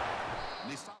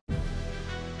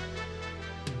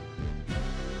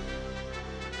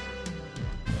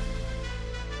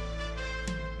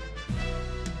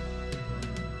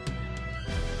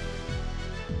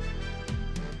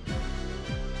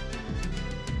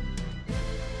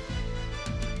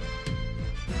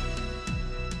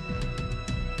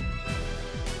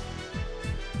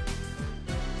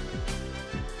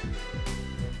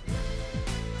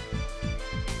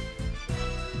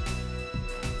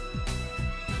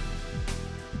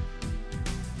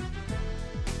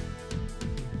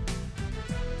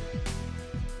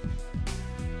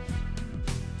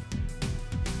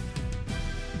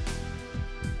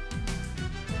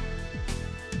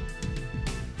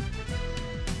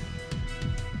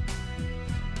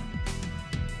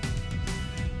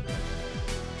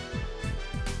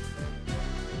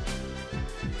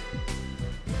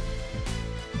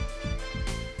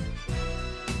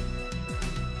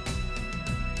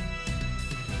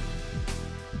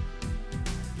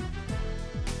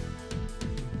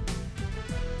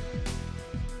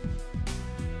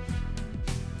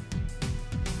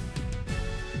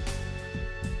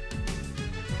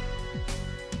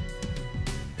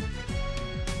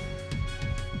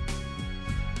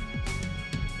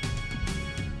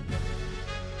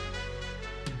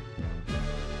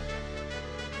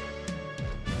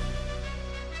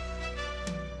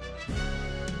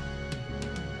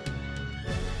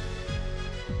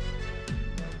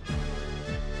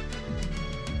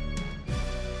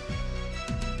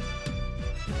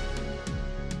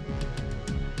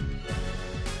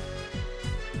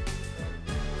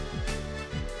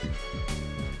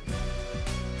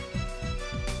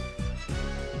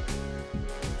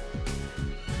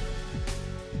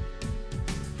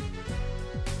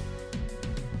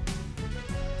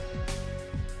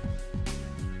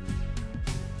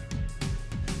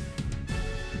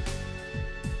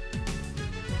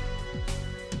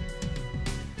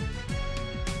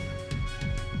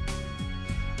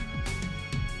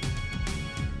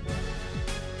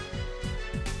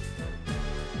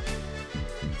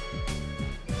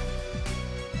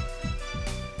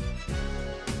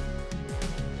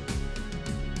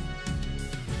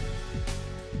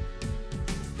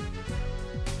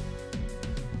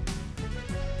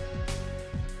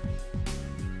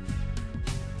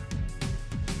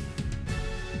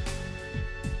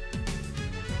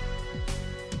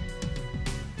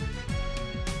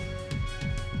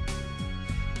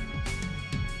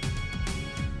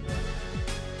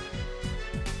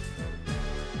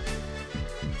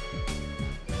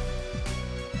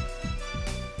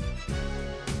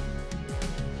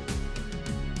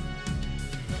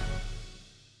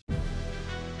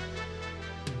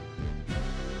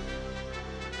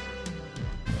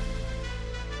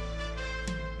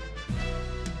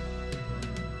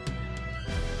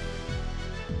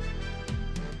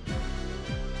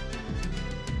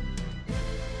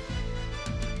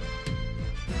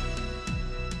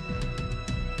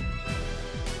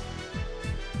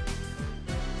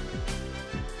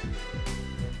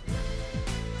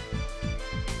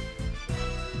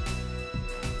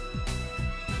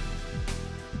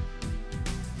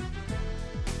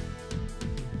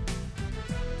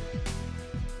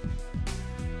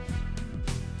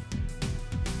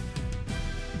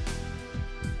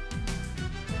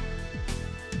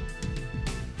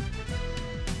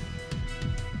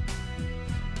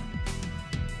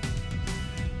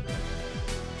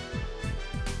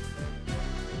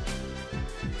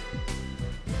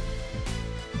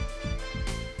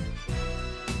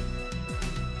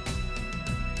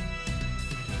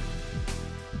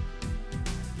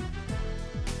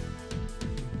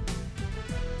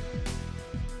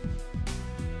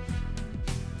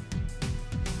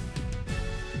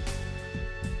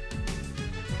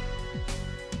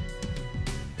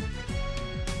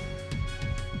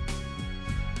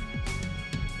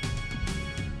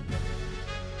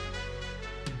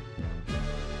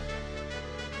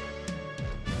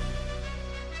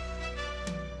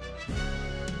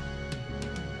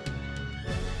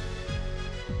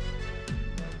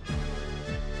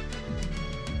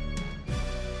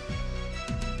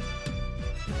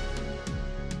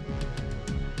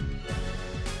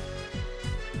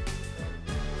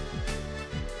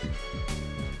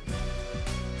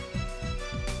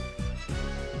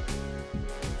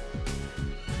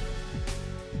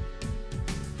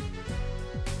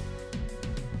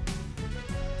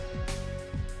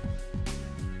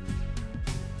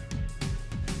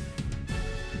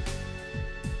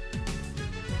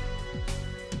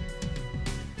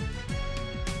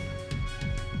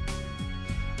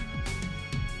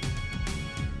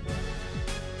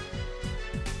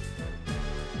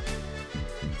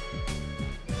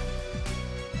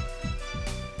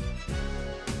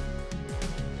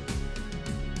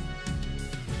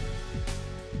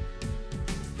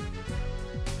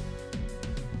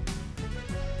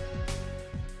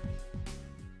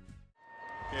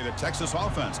 Okay, the Texas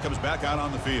offense comes back out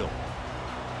on the field.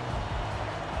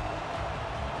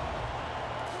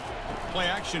 Play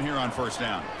action here on first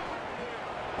down.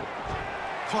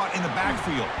 Caught in the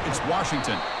backfield. It's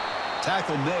Washington.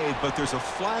 Tackle made, but there's a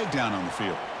flag down on the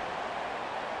field.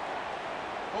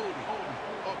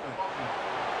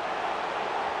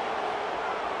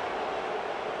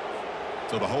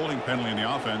 So the holding penalty in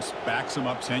the offense backs him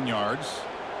up 10 yards.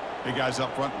 Big guys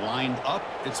up front lined up.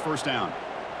 It's first down.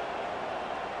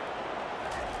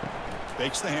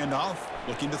 Fakes the handoff,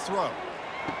 looking to throw.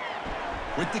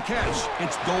 With the catch,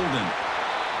 it's Golden.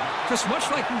 Just much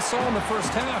like we saw in the first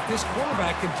half, this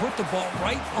quarterback can put the ball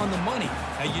right on the money.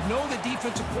 Now, you know the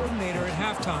defensive coordinator at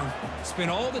halftime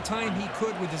spent all the time he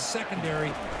could with his secondary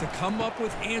to come up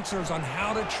with answers on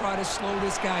how to try to slow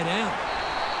this guy down.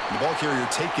 The ball carrier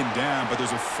taken down, but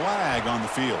there's a flag on the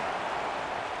field.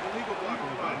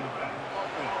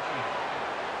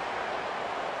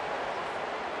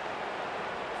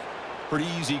 Pretty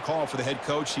easy call for the head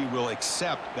coach. He will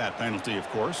accept that penalty, of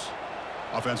course.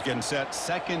 Offense getting set.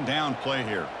 Second down play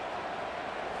here.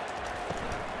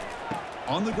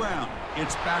 On the ground,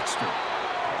 it's Baxter.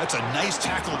 That's a nice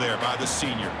tackle there by the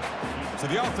senior. So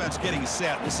the offense getting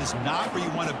set. This is not where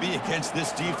you want to be against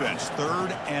this defense.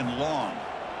 Third and long.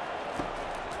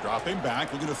 Dropping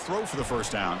back, looking to throw for the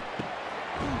first down.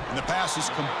 And the pass is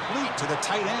complete to the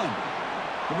tight end.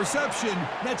 The reception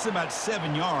nets about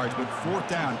 7 yards, but fourth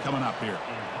down coming up here.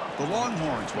 The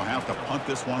Longhorns will have to punt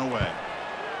this one away.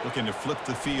 Looking to flip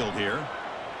the field here.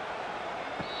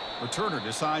 Returner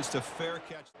decides to fair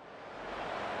catch.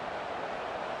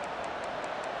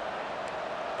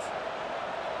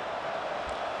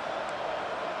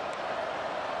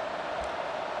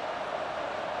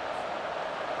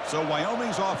 So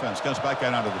Wyoming's offense comes back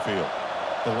out onto the field.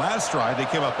 The last drive, they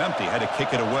came up empty, had to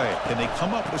kick it away. Can they come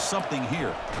up with something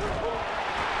here?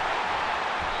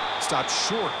 Stopped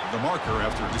short of the marker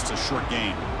after just a short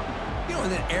game. You know,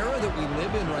 in the era that we live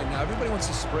in right now, everybody wants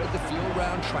to spread the field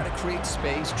around, try to create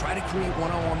space, try to create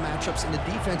one-on-one matchups, and the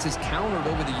defense is countered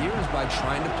over the years by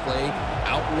trying to play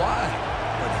out wide.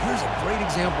 But here's a great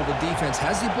example. The defense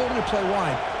has the ability to play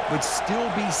wide, but still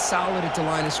be solid at the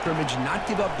line of scrimmage, not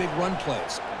give up big run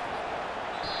plays.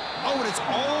 Oh, and it's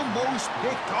almost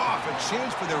picked off. A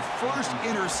chance for their first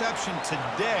interception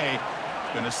today.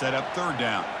 Going to set up third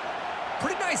down.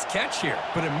 Pretty nice catch here,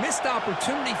 but a missed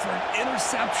opportunity for an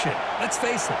interception. Let's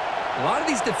face it, a lot of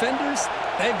these defenders,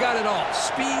 they've got it all.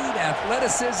 Speed,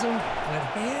 athleticism, but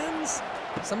hands,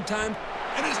 sometimes.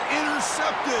 And is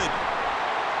intercepted.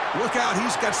 Look out,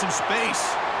 he's got some space.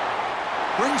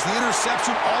 Brings the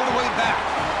interception all the way back.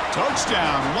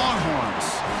 Touchdown, Longhorns.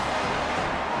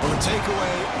 Well, the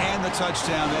takeaway and the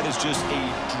touchdown, that is just a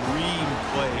dream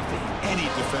play for any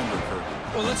defender, Kirk.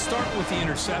 Well, let's start with the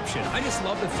interception. I just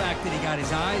love the fact that he got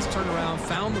his eyes turned around,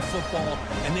 found the football,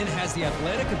 and then has the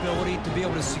athletic ability to be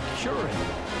able to secure it.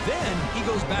 Then he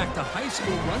goes back to high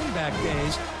school running back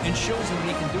days and shows him what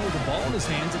he can do with the ball in his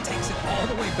hands and takes it all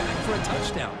the way back for a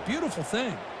touchdown. Beautiful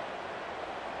thing.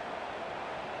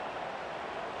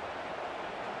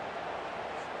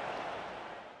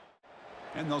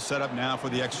 And they'll set up now for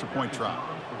the extra point try.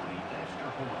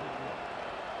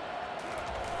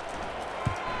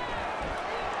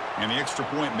 And the extra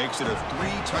point makes it a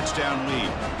 3-touchdown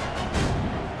lead.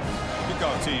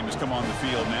 Kickoff team has come on the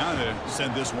field now to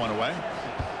send this one away.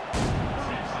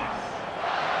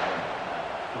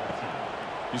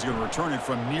 He's going to return it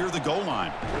from near the goal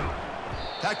line.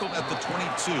 Tackled at the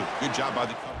 22. Good job by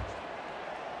the coach.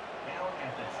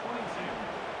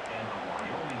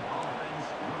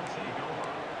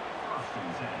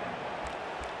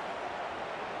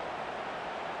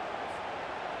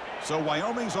 So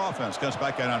Wyoming's offense comes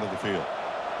back out onto the field.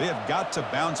 They have got to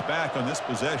bounce back on this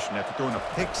possession after throwing a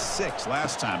pick-6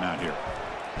 last time out here.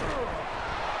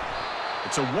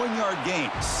 It's a 1-yard gain.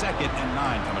 2nd and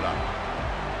 9 coming up.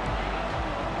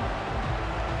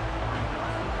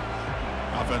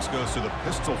 Offense goes to the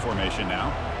pistol formation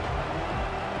now.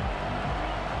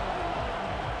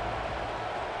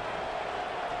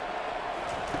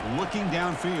 Looking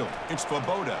downfield. It's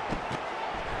Svoboda.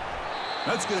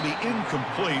 That's going to be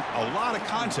incomplete. A lot of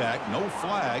contact. No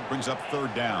flag. Brings up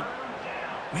third down.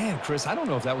 Man, Chris, I don't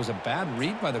know if that was a bad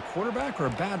read by the quarterback or a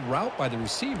bad route by the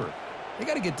receiver. They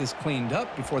got to get this cleaned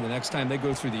up before the next time they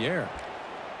go through the air.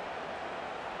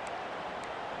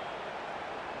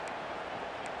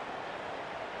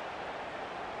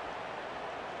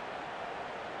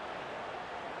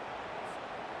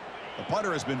 The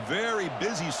punter has been very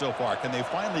busy so far. Can they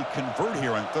finally convert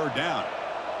here on third down?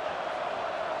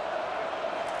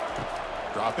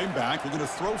 Dropping back, looking to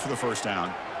throw for the first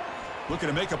down. Looking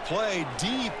to make a play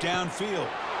deep downfield.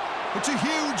 It's a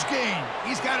huge gain.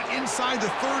 He's got it inside the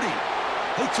 30.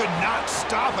 They could not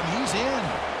stop him. He's in.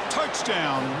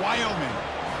 Touchdown, Wyoming.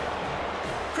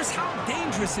 Chris, how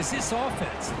dangerous is this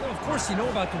offense? Well, of course, you know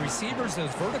about the receivers,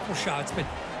 those vertical shots, but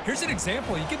here's an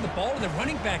example. You give the ball to the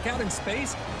running back out in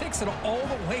space, takes it all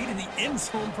the way to the end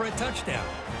zone for a touchdown.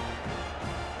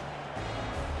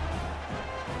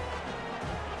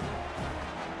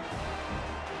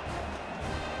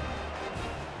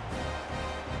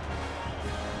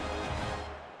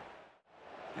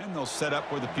 And they'll set up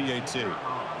with the PAT.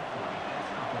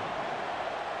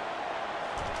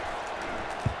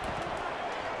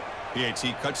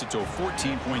 PAT cuts it to a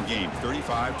 14-point game,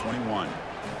 35-21.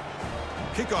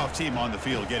 Kickoff team on the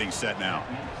field getting set now.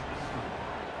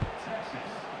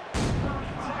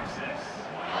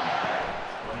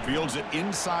 Fields it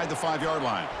inside the 5-yard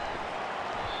line.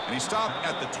 And he stopped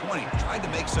at the 20. Tried to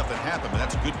make something happen, but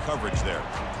that's good coverage there.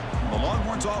 The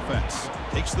Longhorns offense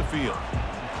takes the field.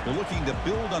 They're looking to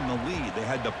build on the lead. They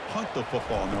had to punt the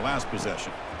football in their last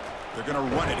possession. They're going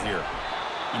to run it here.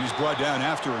 And he's brought down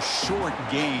after a short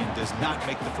gain. Does not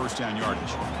make the first down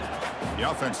yardage.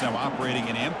 The offense now operating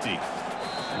in empty.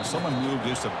 And someone moved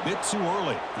just a bit too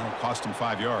early. That'll cost him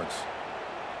 5 yards.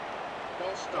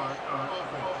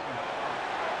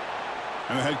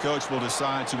 And the head coach will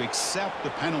decide to accept the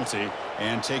penalty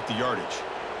and take the yardage.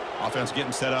 Offense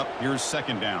getting set up. Here's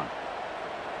second down.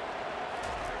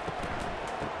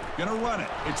 Gonna run it.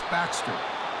 It's Baxter.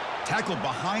 Tackled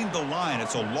behind the line.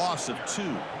 It's a loss of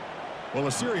 2. Well,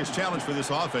 a serious challenge for this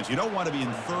offense. You don't want to be in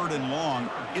 3rd and long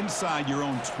inside your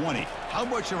own 20. How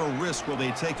much of a risk will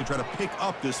they take to try to pick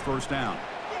up this first down?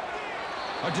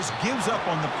 Just gives up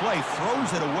on the play,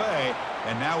 throws it away,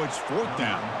 and now it's 4th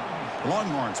down. The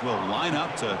Longhorns will line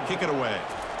up to kick it away.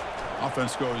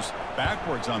 Offense goes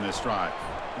backwards on this drive.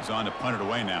 He's on to punt it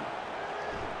away now.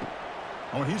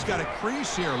 Oh, and he's got a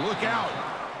crease here. Look out.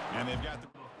 And they've got the...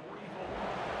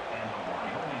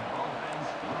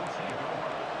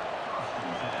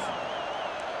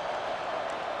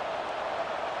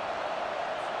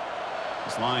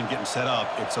 This line getting set up.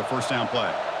 It's a first down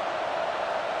play.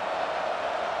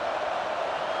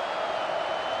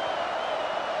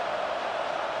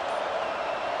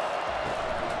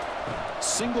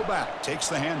 Single back takes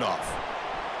the handoff.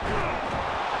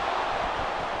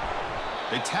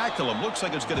 They tackle him. Looks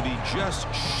like it's going to be just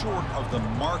short of the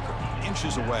marker,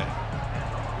 inches away.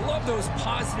 Love those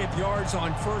positive yards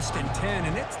on 1st and 10,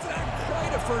 and it's not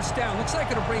quite a first down. Looks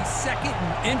like it'll bring 2nd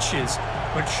and inches,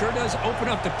 but sure does open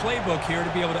up the playbook here to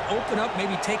be able to open up,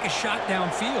 maybe take a shot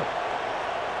downfield.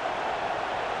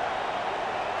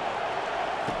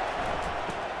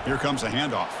 Here comes a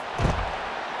handoff.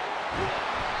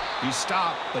 He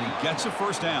stopped, but he gets a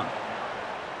first down.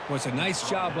 Well, it's a nice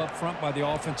job up front by the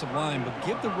offensive line, but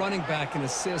give the running back an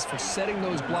assist for setting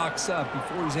those blocks up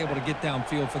before he's able to get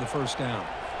downfield for the first down.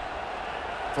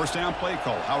 First down play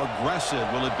call. How aggressive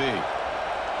will it be?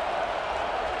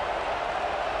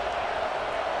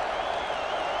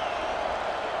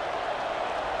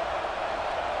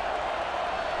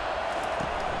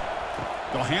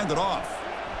 They'll hand it off.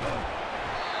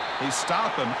 They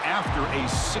stop him after a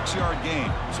 6-yard gain,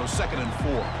 so 2nd and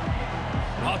 4.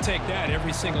 I'll take that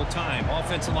every single time.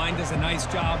 Offensive line does a nice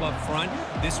job up front.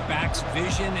 This back's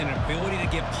vision and ability to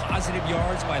get positive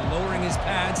yards by lowering his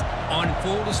pads on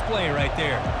full display right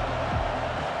there.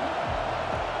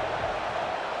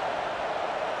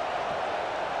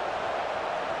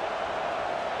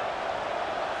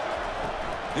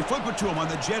 They flip it to him on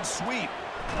the jet sweep.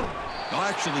 They'll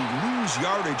actually lose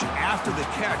yardage after the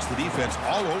catch. The defense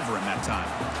all over him that time.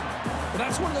 Well,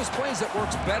 that's one of those plays that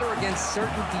works better against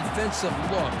certain defensive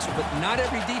looks, but not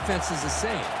every defense is the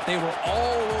same. They were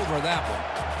all over that one.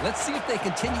 Let's see if they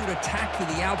continue to attack to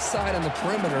the outside on the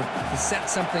perimeter to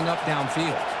set something up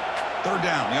downfield. 3rd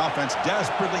down. The offense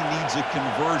desperately needs a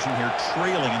conversion here,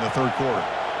 trailing in the 3rd quarter.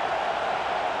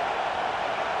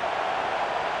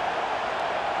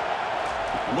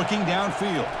 Looking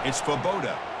downfield, it's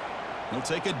Svoboda. He'll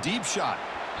take a deep shot.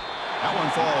 That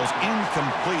one falls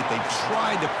incomplete. They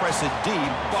tried to press it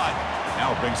deep, but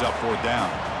now it brings up 4th down.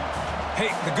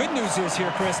 Hey, the good news is here,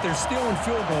 Chris, they're still in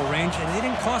field goal range, and they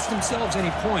didn't cost themselves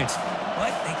any points, but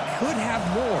they could have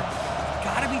more.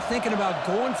 Got to be thinking about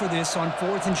going for this on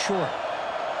 4th and short.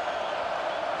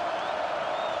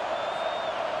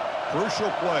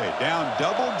 Crucial play. Down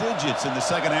double digits in the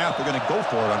 2nd half. They're going to go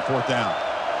for it on 4th down.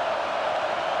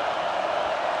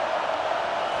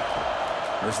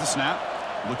 There's the snap.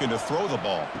 Looking to throw the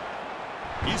ball.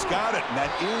 He's got it, and that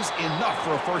is enough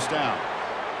for a first down.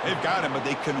 They've got him, but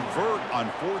they convert on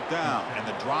 4th down, and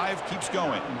the drive keeps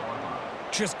going.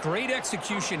 Just great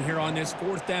execution here on this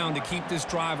 4th down to keep this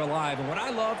drive alive. And what I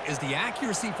love is the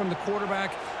accuracy from the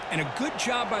quarterback and a good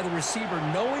job by the receiver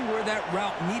knowing where that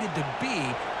route needed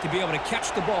to be able to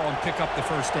catch the ball and pick up the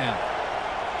 1st down.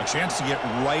 A chance to get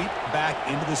right back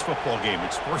into this football game.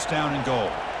 It's 1st down and goal.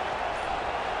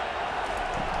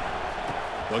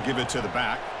 They'll give it to the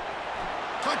back.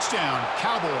 Touchdown,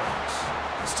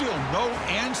 Cowboys. Still no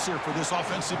answer for this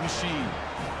offensive machine.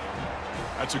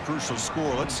 That's a crucial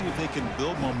score. Let's see if they can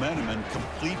build momentum and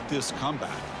complete this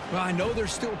comeback. Well, I know they're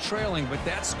still trailing, but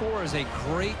that score is a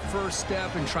great first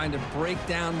step in trying to break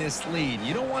down this lead.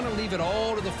 You don't want to leave it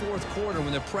all to the 4th quarter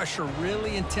when the pressure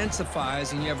really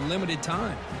intensifies and you have limited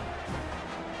time.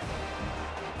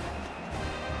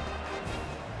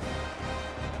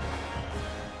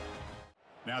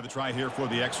 Now the try here for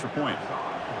the extra point.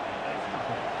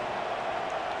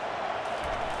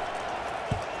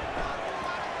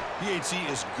 PHC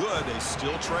is good. They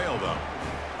still trail, though.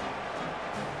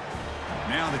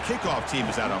 Now the kickoff team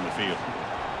is out on the field.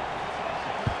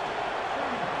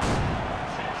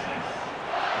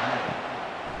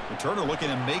 Returner looking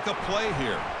to make a play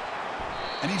here.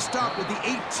 And he stopped with the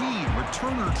 18.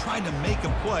 Returner trying to make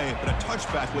a play, but a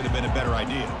touchback would have been a better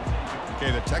idea. Okay,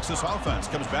 the Texas offense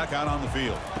comes back out on the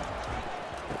field.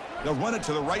 They'll run it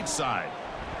to the right side.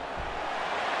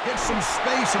 Get some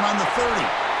space around the 30.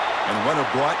 And runner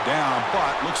brought down,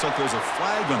 but looks like there's a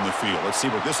flag on the field. Let's see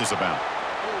what this is about.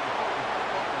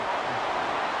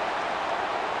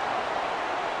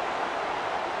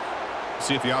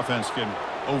 See if the offense can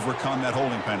overcome that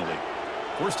holding penalty.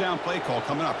 1st down play call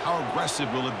coming up. How aggressive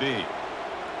will it be?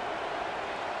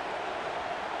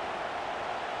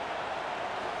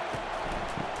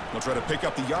 They'll try to pick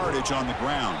up the yardage on the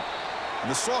ground. And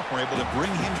the sophomore able to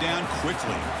bring him down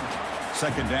quickly.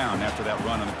 2nd down after that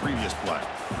run on the previous play.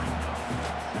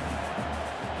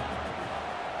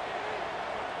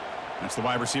 That's the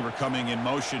wide receiver coming in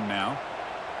motion now.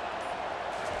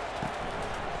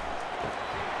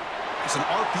 It's an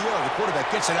RPO. The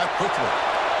quarterback gets it out quickly.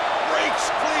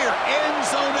 Breaks clear. End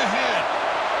zone ahead.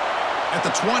 At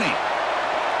the 20.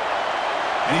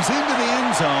 And he's into the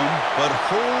end zone, but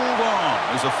hold on.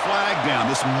 There's a flag down.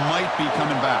 This might be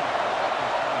coming back.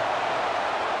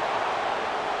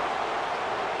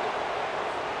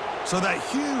 So that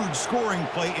huge scoring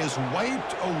play is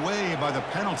wiped away by the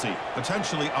penalty.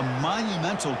 Potentially a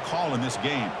monumental call in this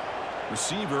game.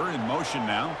 Receiver in motion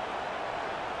now.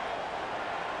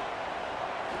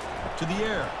 To the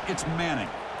air. It's Manning.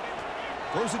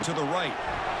 Throws it to the right.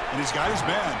 And he's got his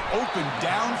man open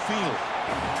downfield.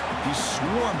 He's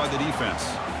swarmed by the defense.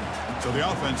 So the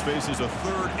offense faces a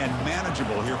 3rd and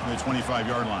manageable here from the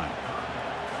 25-yard line.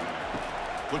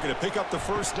 Looking to pick up the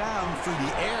 1st down through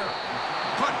the air.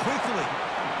 Caught quickly.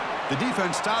 The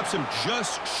defense stops him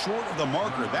just short of the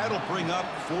marker. That'll bring up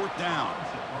 4th down.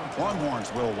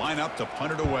 Longhorns will line up to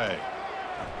punt it away.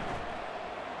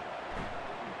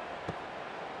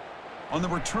 On the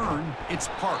return, it's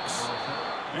Parks.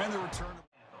 And the return.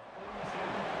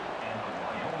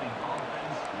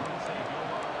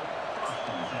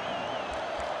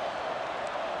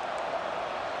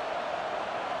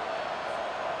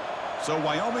 So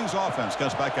Wyoming's offense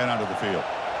comes back out onto the field.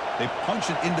 They punch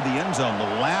it into the end zone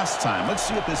the last time. Let's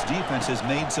see if this defense has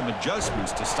made some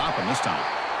adjustments to stop him this time.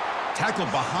 Tackled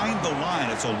behind the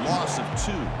line. It's a loss of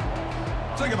 2.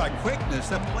 Talking about quickness,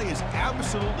 that play is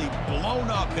absolutely blown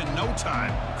up in no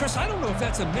time. Chris, I don't know if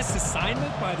that's a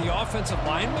misassignment by the offensive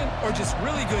lineman or just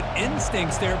really good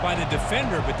instincts there by the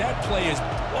defender, but that play is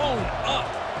blown up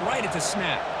right at the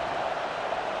snap.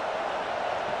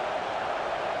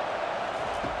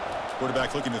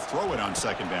 Quarterback looking to throw it on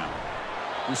 2nd down.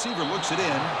 Receiver looks it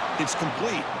in. It's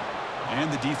complete.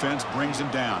 And the defense brings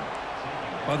him down.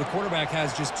 Well, the quarterback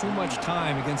has just too much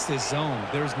time against this zone.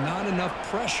 There's not enough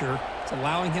pressure. It's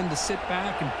allowing him to sit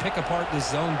back and pick apart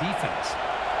this zone defense.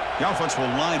 The offense will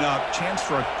line up. Chance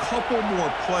for a couple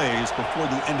more plays before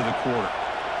the end of the quarter.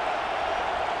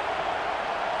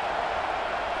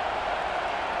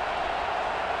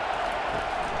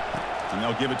 And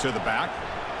they'll give it to the back.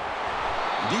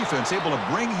 The defense able to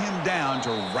bring him down to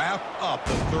wrap up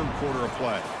the 3rd quarter of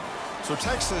play. So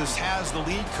Texas has the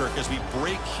lead, Kirk, as we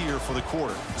break here for the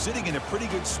quarter. Sitting in a pretty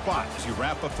good spot as you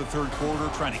wrap up the 3rd quarter,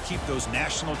 trying to keep those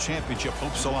national championship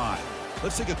hopes alive.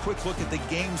 Let's take a quick look at the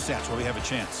game stats where we have a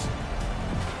chance.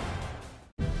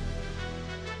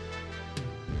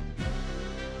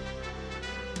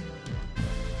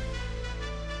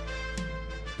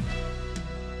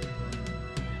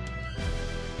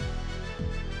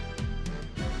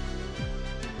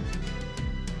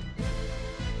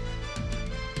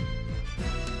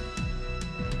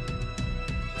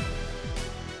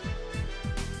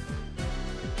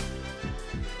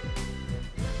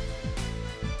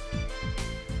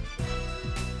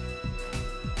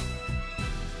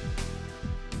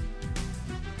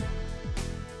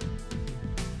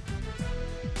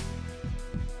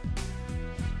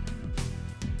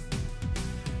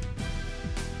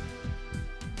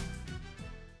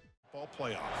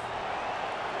 playoff.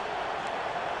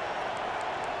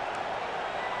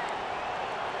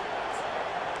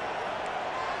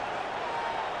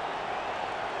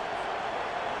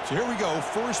 So here we go,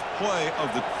 first play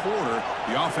of the quarter.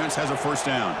 The offense has a first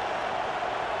down.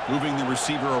 Moving the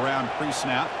receiver around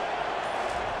pre-snap.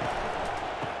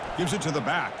 Gives it to the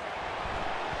back.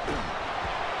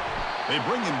 They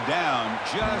bring him down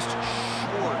just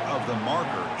short of the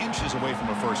marker, inches away from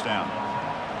a first down.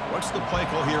 What's the play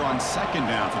call here on second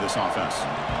down for this offense?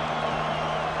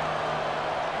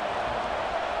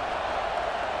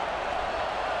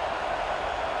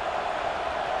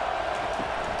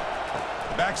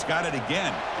 The back's got it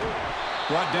again.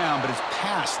 Brought down, but it's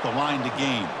past the line to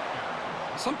gain.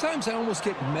 Sometimes I almost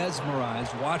get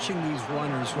mesmerized watching these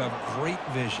runners who have great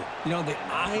vision. You know, the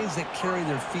eyes that carry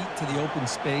their feet to the open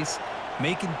space,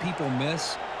 making people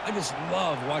miss. I just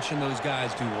love watching those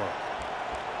guys do work.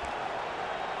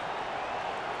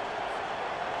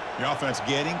 The offense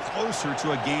getting closer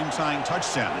to a game-tying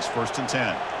touchdown. It's 1st and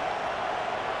 10.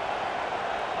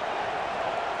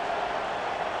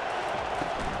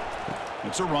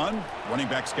 It's a run. Running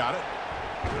back's got it.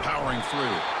 Powering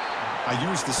through. I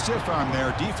used the stiff arm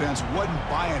there. Defense wasn't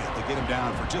buying it to get him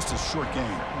down for just a short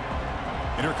gain.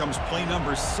 And here comes play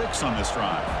number 6 on this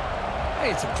drive.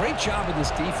 Hey, it's a great job of this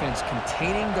defense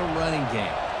containing the running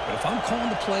game. But if I'm calling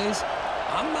the plays,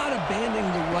 I'm not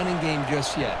abandoning the running game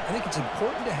just yet. I think it's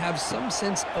important to have some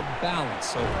sense of balance.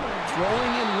 So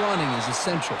throwing and running is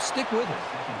essential. Stick with it.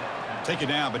 Take it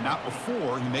down, but not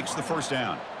before he makes the first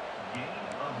down.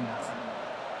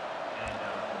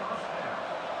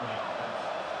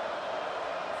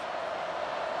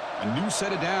 A new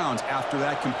set of downs after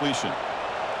that completion.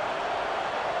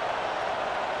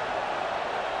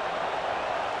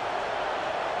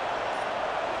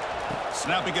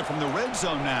 Snapping it from the red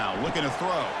zone now, looking to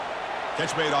throw.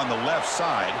 Catch made on the left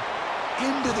side,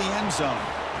 into the end zone.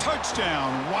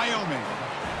 Touchdown, Wyoming.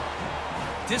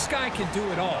 This guy can do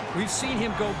it all. We've seen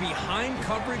him go behind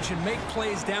coverage and make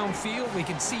plays downfield. We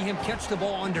can see him catch the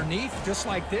ball underneath, just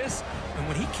like this. And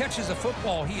when he catches a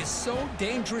football, he is so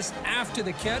dangerous after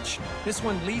the catch. This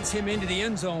one leads him into the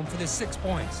end zone for the 6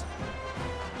 points.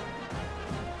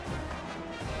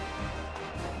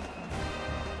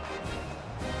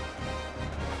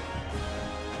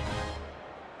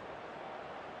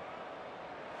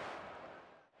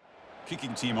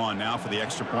 Kicking team on now for the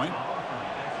extra point.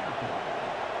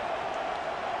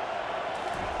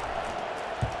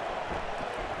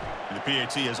 And the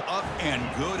PAT is up and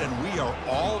good, and we are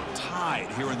all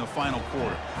tied here in the final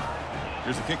quarter.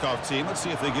 Here's the kickoff team. Let's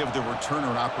see if they give the returner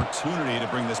an opportunity to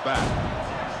bring this back.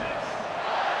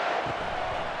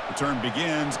 Return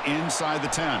begins inside the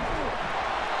 10.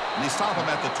 And they stop him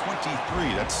at the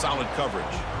 23. That's solid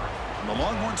coverage. And the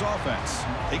Longhorns offense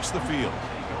takes the field.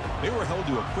 They were held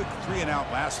to a quick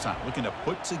 3-and-out last time, looking to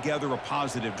put together a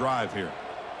positive drive here.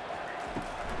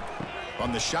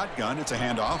 From the shotgun, it's a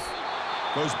handoff.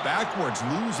 Goes backwards,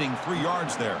 losing 3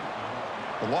 yards there.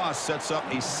 The loss sets up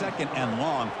a 2nd and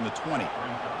long from the 20.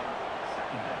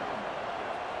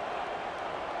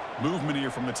 Movement here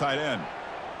from the tight end.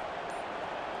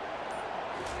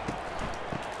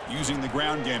 Using the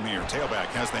ground game here. Tailback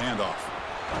has the handoff.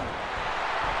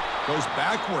 Goes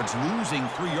backwards, losing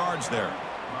 3 yards there.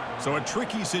 So a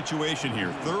tricky situation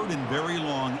here. 3rd and very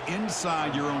long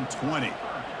inside your own 20.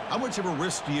 How much of a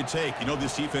risk do you take? You know,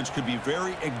 this defense could be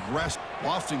very aggressive,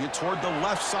 lofting it toward the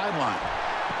left sideline.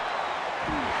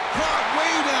 Caught way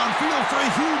downfield for a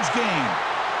huge gain.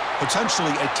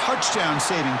 Potentially a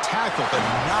touchdown-saving tackle, but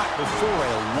not before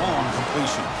a long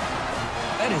completion.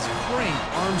 That is great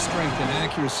arm strength and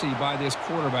accuracy by this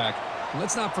quarterback. And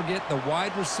let's not forget the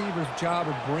wide receiver's job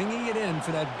of bringing it in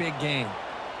for that big gain.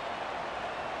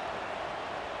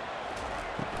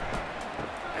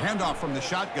 Handoff from the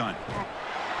shotgun.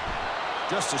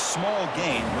 Just a small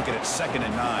gain. Looking at 2nd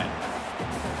and 9.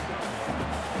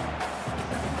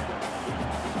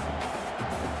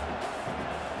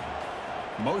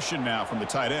 Motion now from the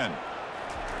tight end.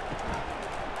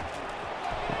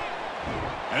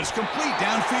 And it's complete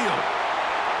downfield.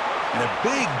 And a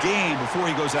big gain before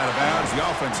he goes out of bounds. The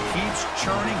offense keeps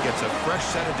churning, gets a fresh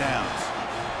set of downs.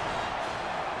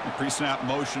 Pre-snap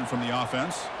motion from the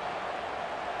offense.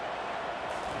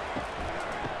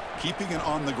 Keeping it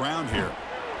on the ground here.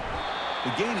 The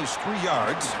gain is 3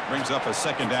 yards. Brings up a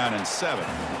 2nd down and 7.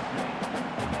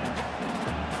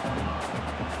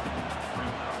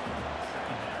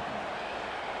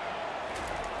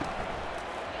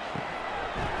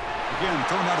 Again,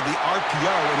 thrown out of the RPO,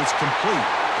 and it's complete.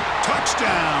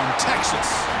 Touchdown,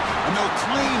 Texas. And they'll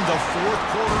claim the 4th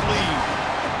quarter lead.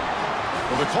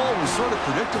 Well, the call was sort of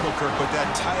predictable, Kirk, but that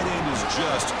tight end is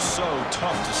just so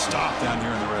tough to stop down here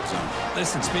in the red zone.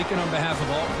 Listen, speaking on behalf of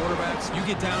all quarterbacks, you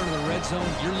get down in the red zone,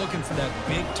 you're looking for that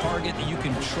big target that you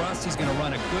can trust. He's going to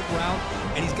run a good route,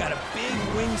 and he's got a big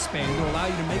wingspan to allow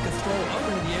you to make a throw up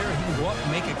into the air. He can go up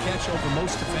and make a catch over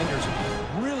most defenders.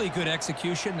 Really good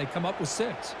execution. They come up with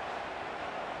 6.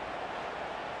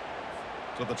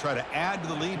 So they'll try to add to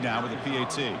the lead now with a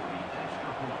PAT.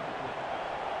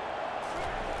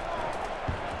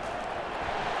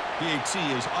 PAT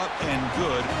is up and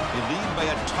good. They lead by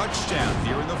a touchdown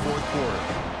here in the 4th quarter.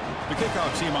 The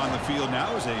kickoff team on the field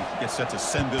now as they get set to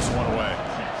send this one away.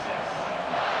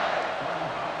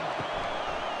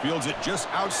 Fields it just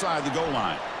outside the goal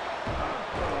line.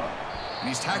 And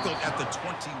he's tackled at the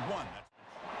 21.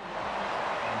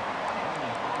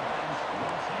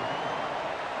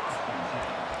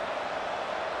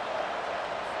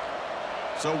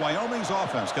 So Wyoming's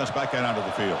offense comes back out onto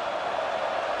the field.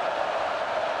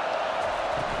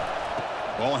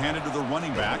 Ball handed to the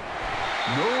running back.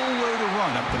 Nowhere to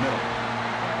run up the middle.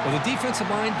 Well, the defensive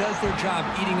line does their job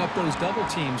eating up those double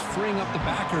teams, freeing up the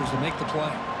backers to make the play.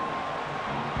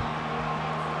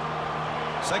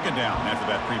 2nd down after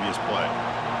that previous play.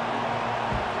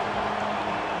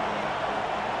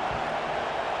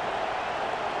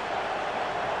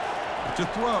 To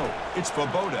throw, it's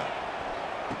Svoboda.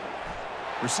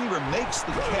 Receiver makes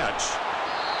the catch,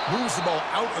 moves the ball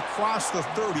out across the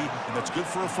 30, and that's good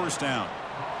for a 1st down.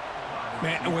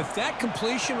 Man, and with that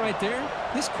completion right there,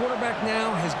 this quarterback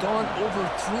now has gone over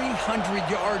 300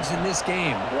 yards in this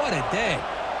game. What a day.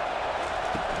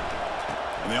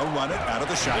 And they'll run it out of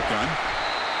the shotgun.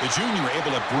 The junior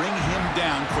able to bring him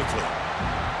down quickly.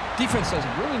 Defense does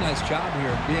a really nice job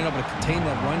here being able to contain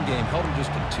that run game, held him just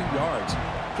to 2 yards.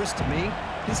 Chris, to me,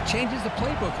 this changes the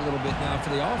playbook a little bit now for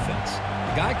the offense.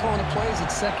 The guy calling the plays at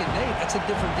 2nd and 8, that's a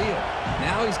different deal.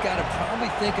 Now he's got to probably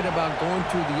thinking about going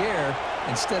through the air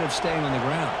instead of staying on the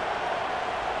ground.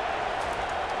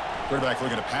 Quarterback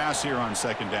looking to pass here on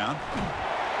 2nd down.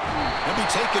 He'll be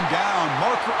taken down.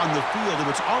 Marker on the field.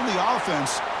 If it's on the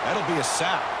offense, that'll be a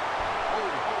sack.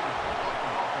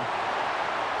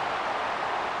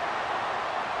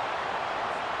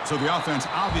 So the offense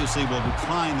obviously will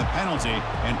decline the penalty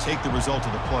and take the result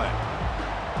of the play.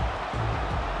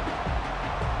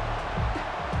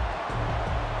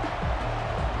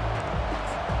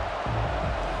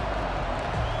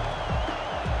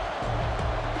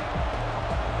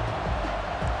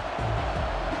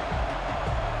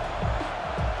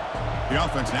 The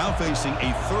offense now facing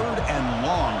a 3rd and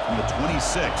long from the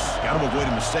 26. Got to avoid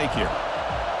a mistake here.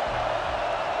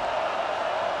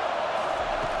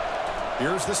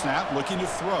 Here's the snap, looking to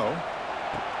throw.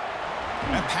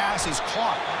 That pass is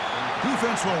caught.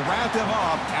 Defense will wrap him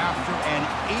up after an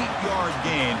 8-yard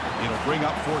gain. It'll bring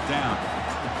up 4th down.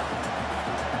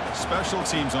 Special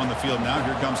teams on the field now.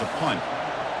 Here comes a punt.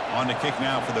 On to kick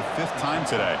now for the 5th time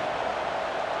today.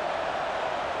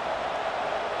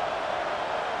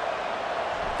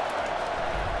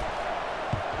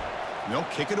 They'll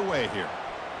kick it away here.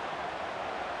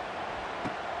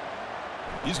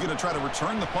 He's going to try to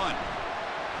return the punt.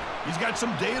 He's got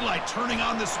some daylight turning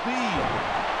on the speed.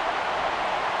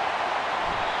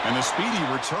 And the speedy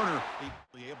returner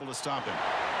able to stop him.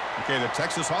 Okay, the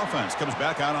Texas offense comes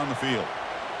back out on the field.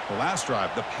 The last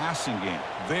drive, the passing game,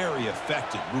 very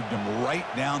effective. Moved him right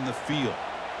down the field.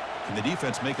 Can the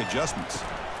defense make adjustments?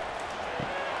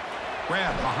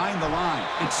 Grab behind the line.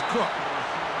 It's Cook.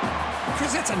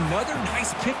 Chris, that's another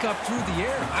nice pickup through the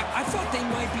air. I thought they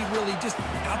might be really just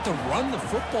out to run the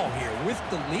football here with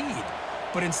the lead.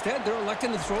 But instead, they're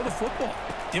electing to throw the football.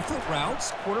 Different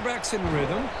routes, quarterbacks in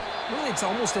rhythm. Really, it's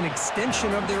almost an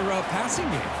extension of their passing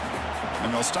game.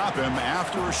 And they'll stop him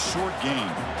after a short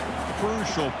gain.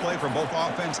 Crucial play for both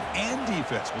offense and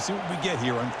defense. We'll see what we get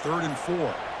here on 3rd and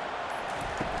 4.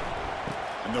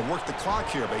 And they'll work the clock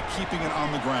here by keeping it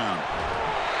on the ground.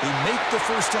 They make the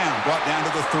 1st down, brought down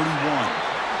to the 31.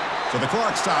 So the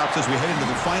clock stops as we head into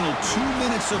the final 2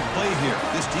 minutes of play here.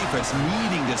 This defense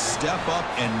needing to step up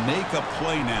and make a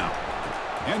play now.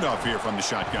 Handoff here from the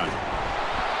shotgun.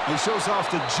 He shows off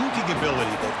the juking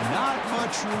ability, but not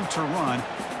much room to run.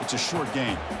 It's a short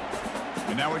game.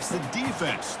 And now it's the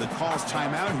defense that calls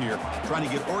timeout here, trying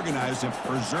to get organized and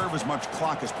preserve as much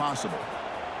clock as possible.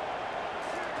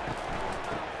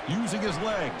 Using his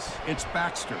legs, it's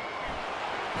Baxter.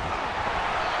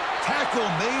 Tackle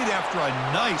made after a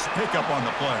nice pickup on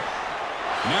the play.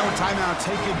 Now a timeout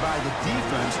taken by the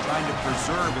defense, trying to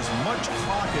preserve as much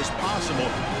clock as possible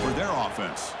for their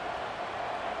offense.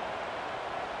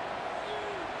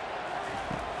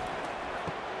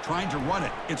 Trying to run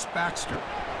it, it's Baxter.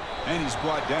 And he's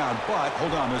brought down, but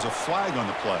hold on, there's a flag on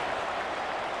the play.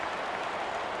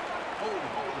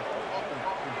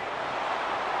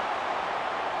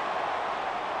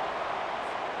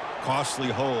 Costly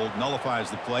hold,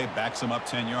 nullifies the play, backs him up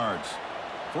 10 yards.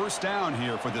 First down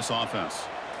here for this offense.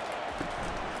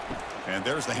 And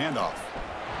there's the handoff.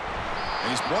 And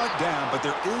he's brought down, but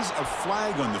there is a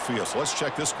flag on the field, so let's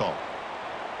check this call.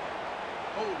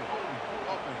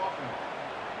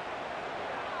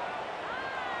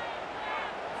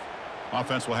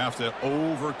 Offense will have to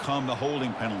overcome the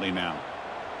holding penalty now.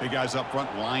 Big guys up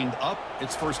front lined up.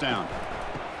 It's first down.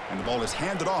 And the ball is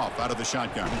handed off out of the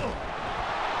shotgun.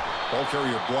 Ball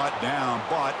carrier brought down,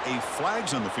 but a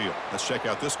flag's on the field. Let's check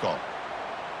out this call.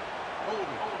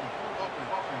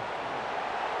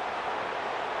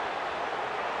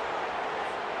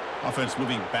 Offense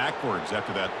moving backwards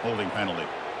after that holding penalty.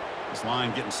 This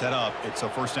line getting set up. It's a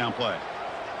first down play.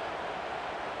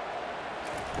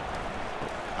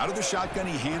 Out of the shotgun,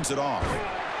 he hands it off.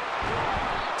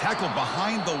 Tackled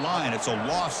behind the line. It's a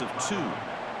loss of 2.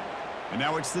 And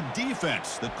now it's the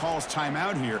defense that calls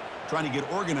timeout here, trying to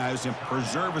get organized and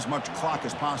preserve as much clock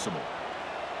as possible.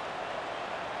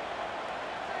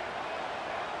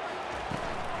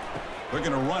 They're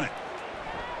going to run it.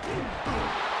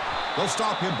 They'll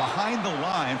stop him behind the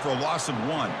line for a loss of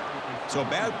 1. So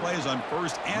bad plays on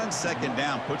first and second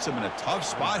down puts him in a tough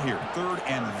spot here. Third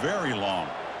and very long.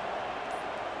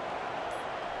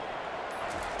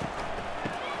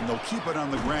 And they'll keep it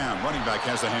on the ground. Running back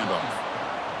has the handoff.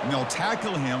 And they'll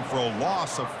tackle him for a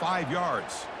loss of 5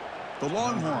 yards. The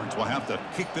Longhorns will have to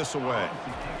kick this away.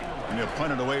 And they'll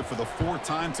punt it away for the 4th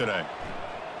time today.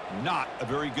 Not a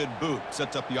very good boot.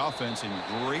 Sets up the offense in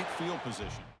great field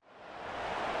position.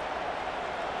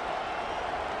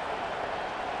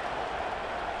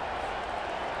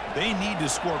 They need to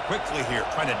score quickly here,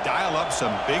 trying to dial up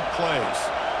some big plays.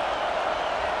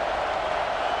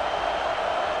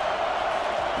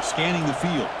 Scanning the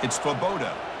field, it's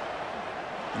Svoboda.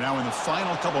 Now in the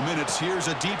final couple minutes, here's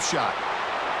a deep shot.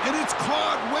 And it's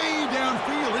caught way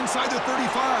downfield inside the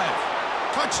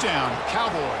 35. Touchdown,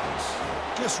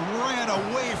 Cowboys. Just ran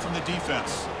away from the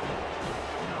defense.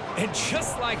 And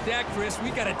just like that, Chris,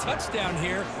 we got a touchdown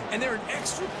here, and they're an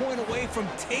extra point away from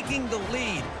taking the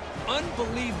lead.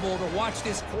 Unbelievable to watch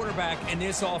this quarterback and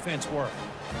this offense work.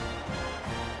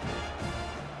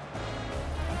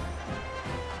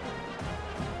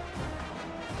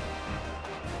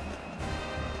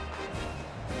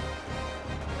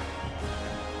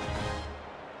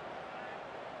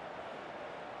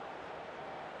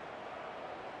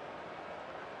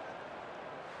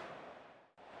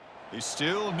 They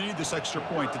still need this extra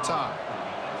point to tie.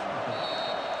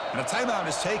 And a timeout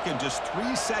is taken. Just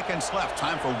 3 seconds left.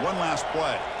 Time for one last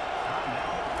play.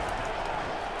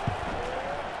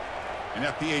 And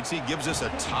FPAT gives us a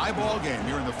tie ball game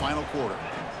here in the final quarter.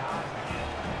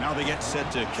 Now they get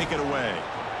set to kick it away.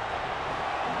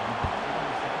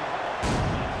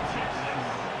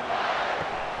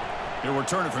 He'll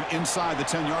return it from inside the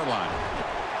 10-yard line.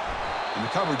 And the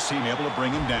coverage team able to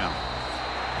bring him down.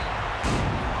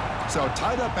 So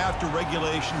tied up after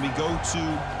regulation, we go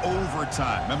to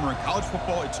overtime. Remember, in college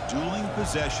football, it's dueling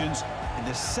possessions. In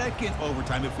the second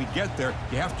overtime, if we get there,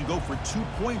 you have to go for 2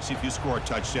 points if you score a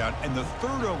touchdown. And the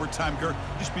third overtime, Kurt,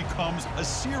 just becomes a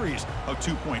series of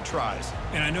 2-point tries.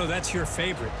 And I know that's your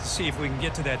favorite, to see if we can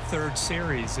get to that third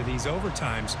series of these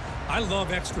overtimes. I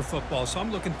love extra football, so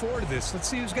I'm looking forward to this. Let's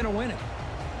see who's going to win it.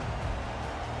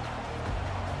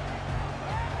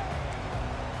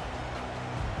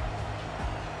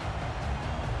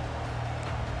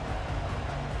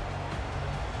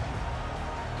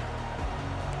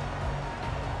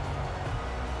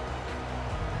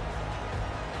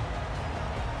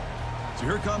 So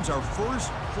here comes our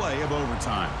first play of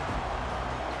overtime.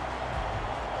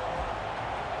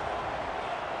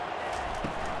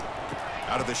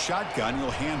 Out of the shotgun,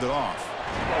 he'll hand it off.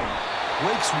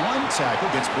 Breaks one tackle,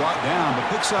 gets brought down,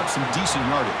 but picks up some decent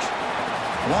yardage.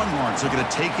 Longhorns are going to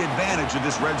take advantage of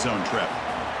this red zone trip.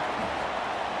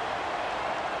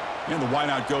 And the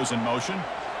wideout goes in motion.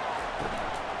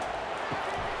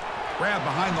 Grab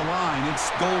behind the line, it's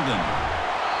Golden.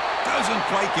 Doesn't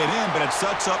quite get in, but it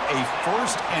sets up a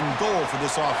 1st and goal for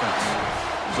this offense.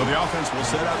 So the offense will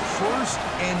set up 1st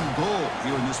and goal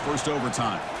here in this first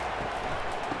overtime.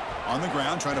 On the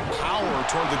ground, trying to power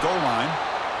toward the goal line.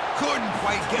 Couldn't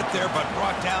quite get there, but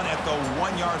brought down at the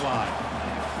 1-yard line.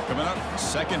 Coming up,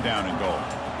 2nd down and goal.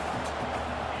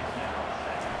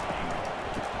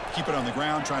 Keep it on the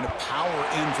ground, trying to power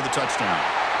in for the touchdown.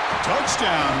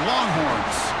 Touchdown,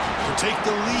 Longhorns to take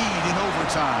the lead in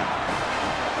overtime.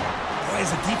 As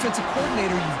as a defensive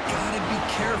coordinator, you've got to be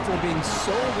careful being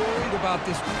so worried about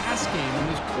this pass game and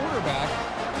this quarterback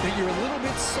that you're a little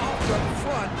bit soft up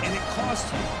front, and it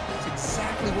costs you. It's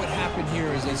exactly what happened here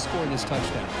as they scored this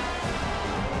touchdown.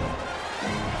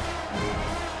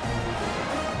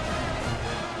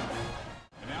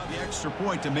 And now the extra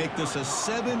point to make this a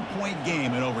 7-point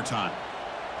game in overtime.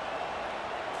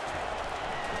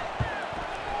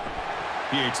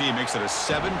 PAT makes it a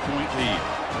 7-point lead.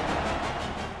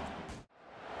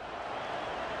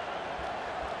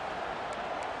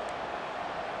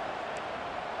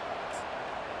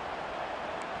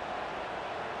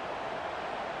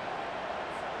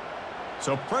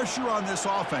 So pressure on this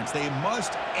offense. They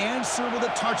must answer with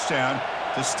a touchdown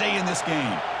to stay in this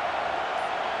game.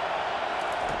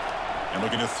 And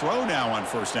looking to throw now on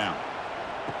first down.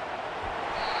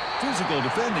 Physical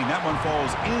defending. That one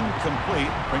falls incomplete.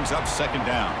 Brings up second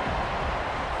down.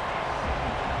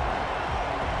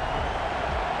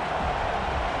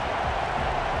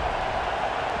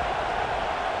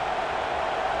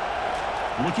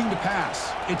 Looking to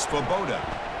pass. It's Svoboda.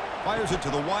 Fires it to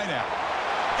the wideout.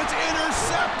 It's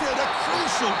intercepted. A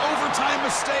crucial overtime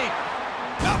mistake.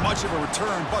 Not much of a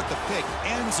return, but the pick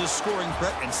ends the scoring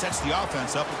threat and sets the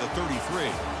offense up at the 33.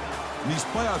 In these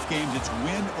playoff games, it's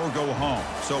win or go home.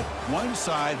 So one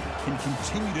side can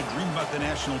continue to dream about the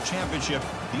national championship.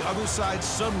 The other side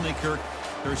suddenly, Kirk,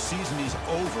 their season is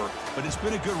over. But it's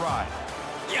been a good ride.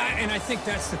 Yeah, and I think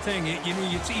that's the thing. You know,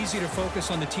 it's easy to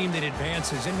focus on the team that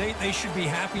advances, and they should be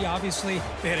happy, obviously.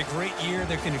 They had a great year.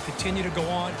 They're going to continue to go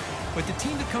on. But the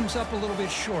team that comes up a little bit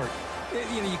short,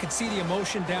 you know, you can see the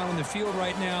emotion down on the field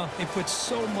right now. They put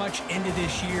so much into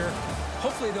this year.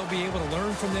 Hopefully they'll be able to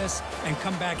learn from this and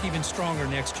come back even stronger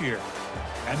next year.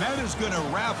 And that is going to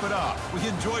wrap it up. We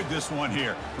enjoyed this one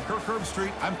here. For Kirk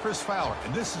Herbstreit, I'm Chris Fowler,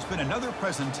 and this has been another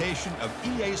presentation of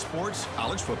EA Sports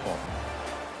College Football.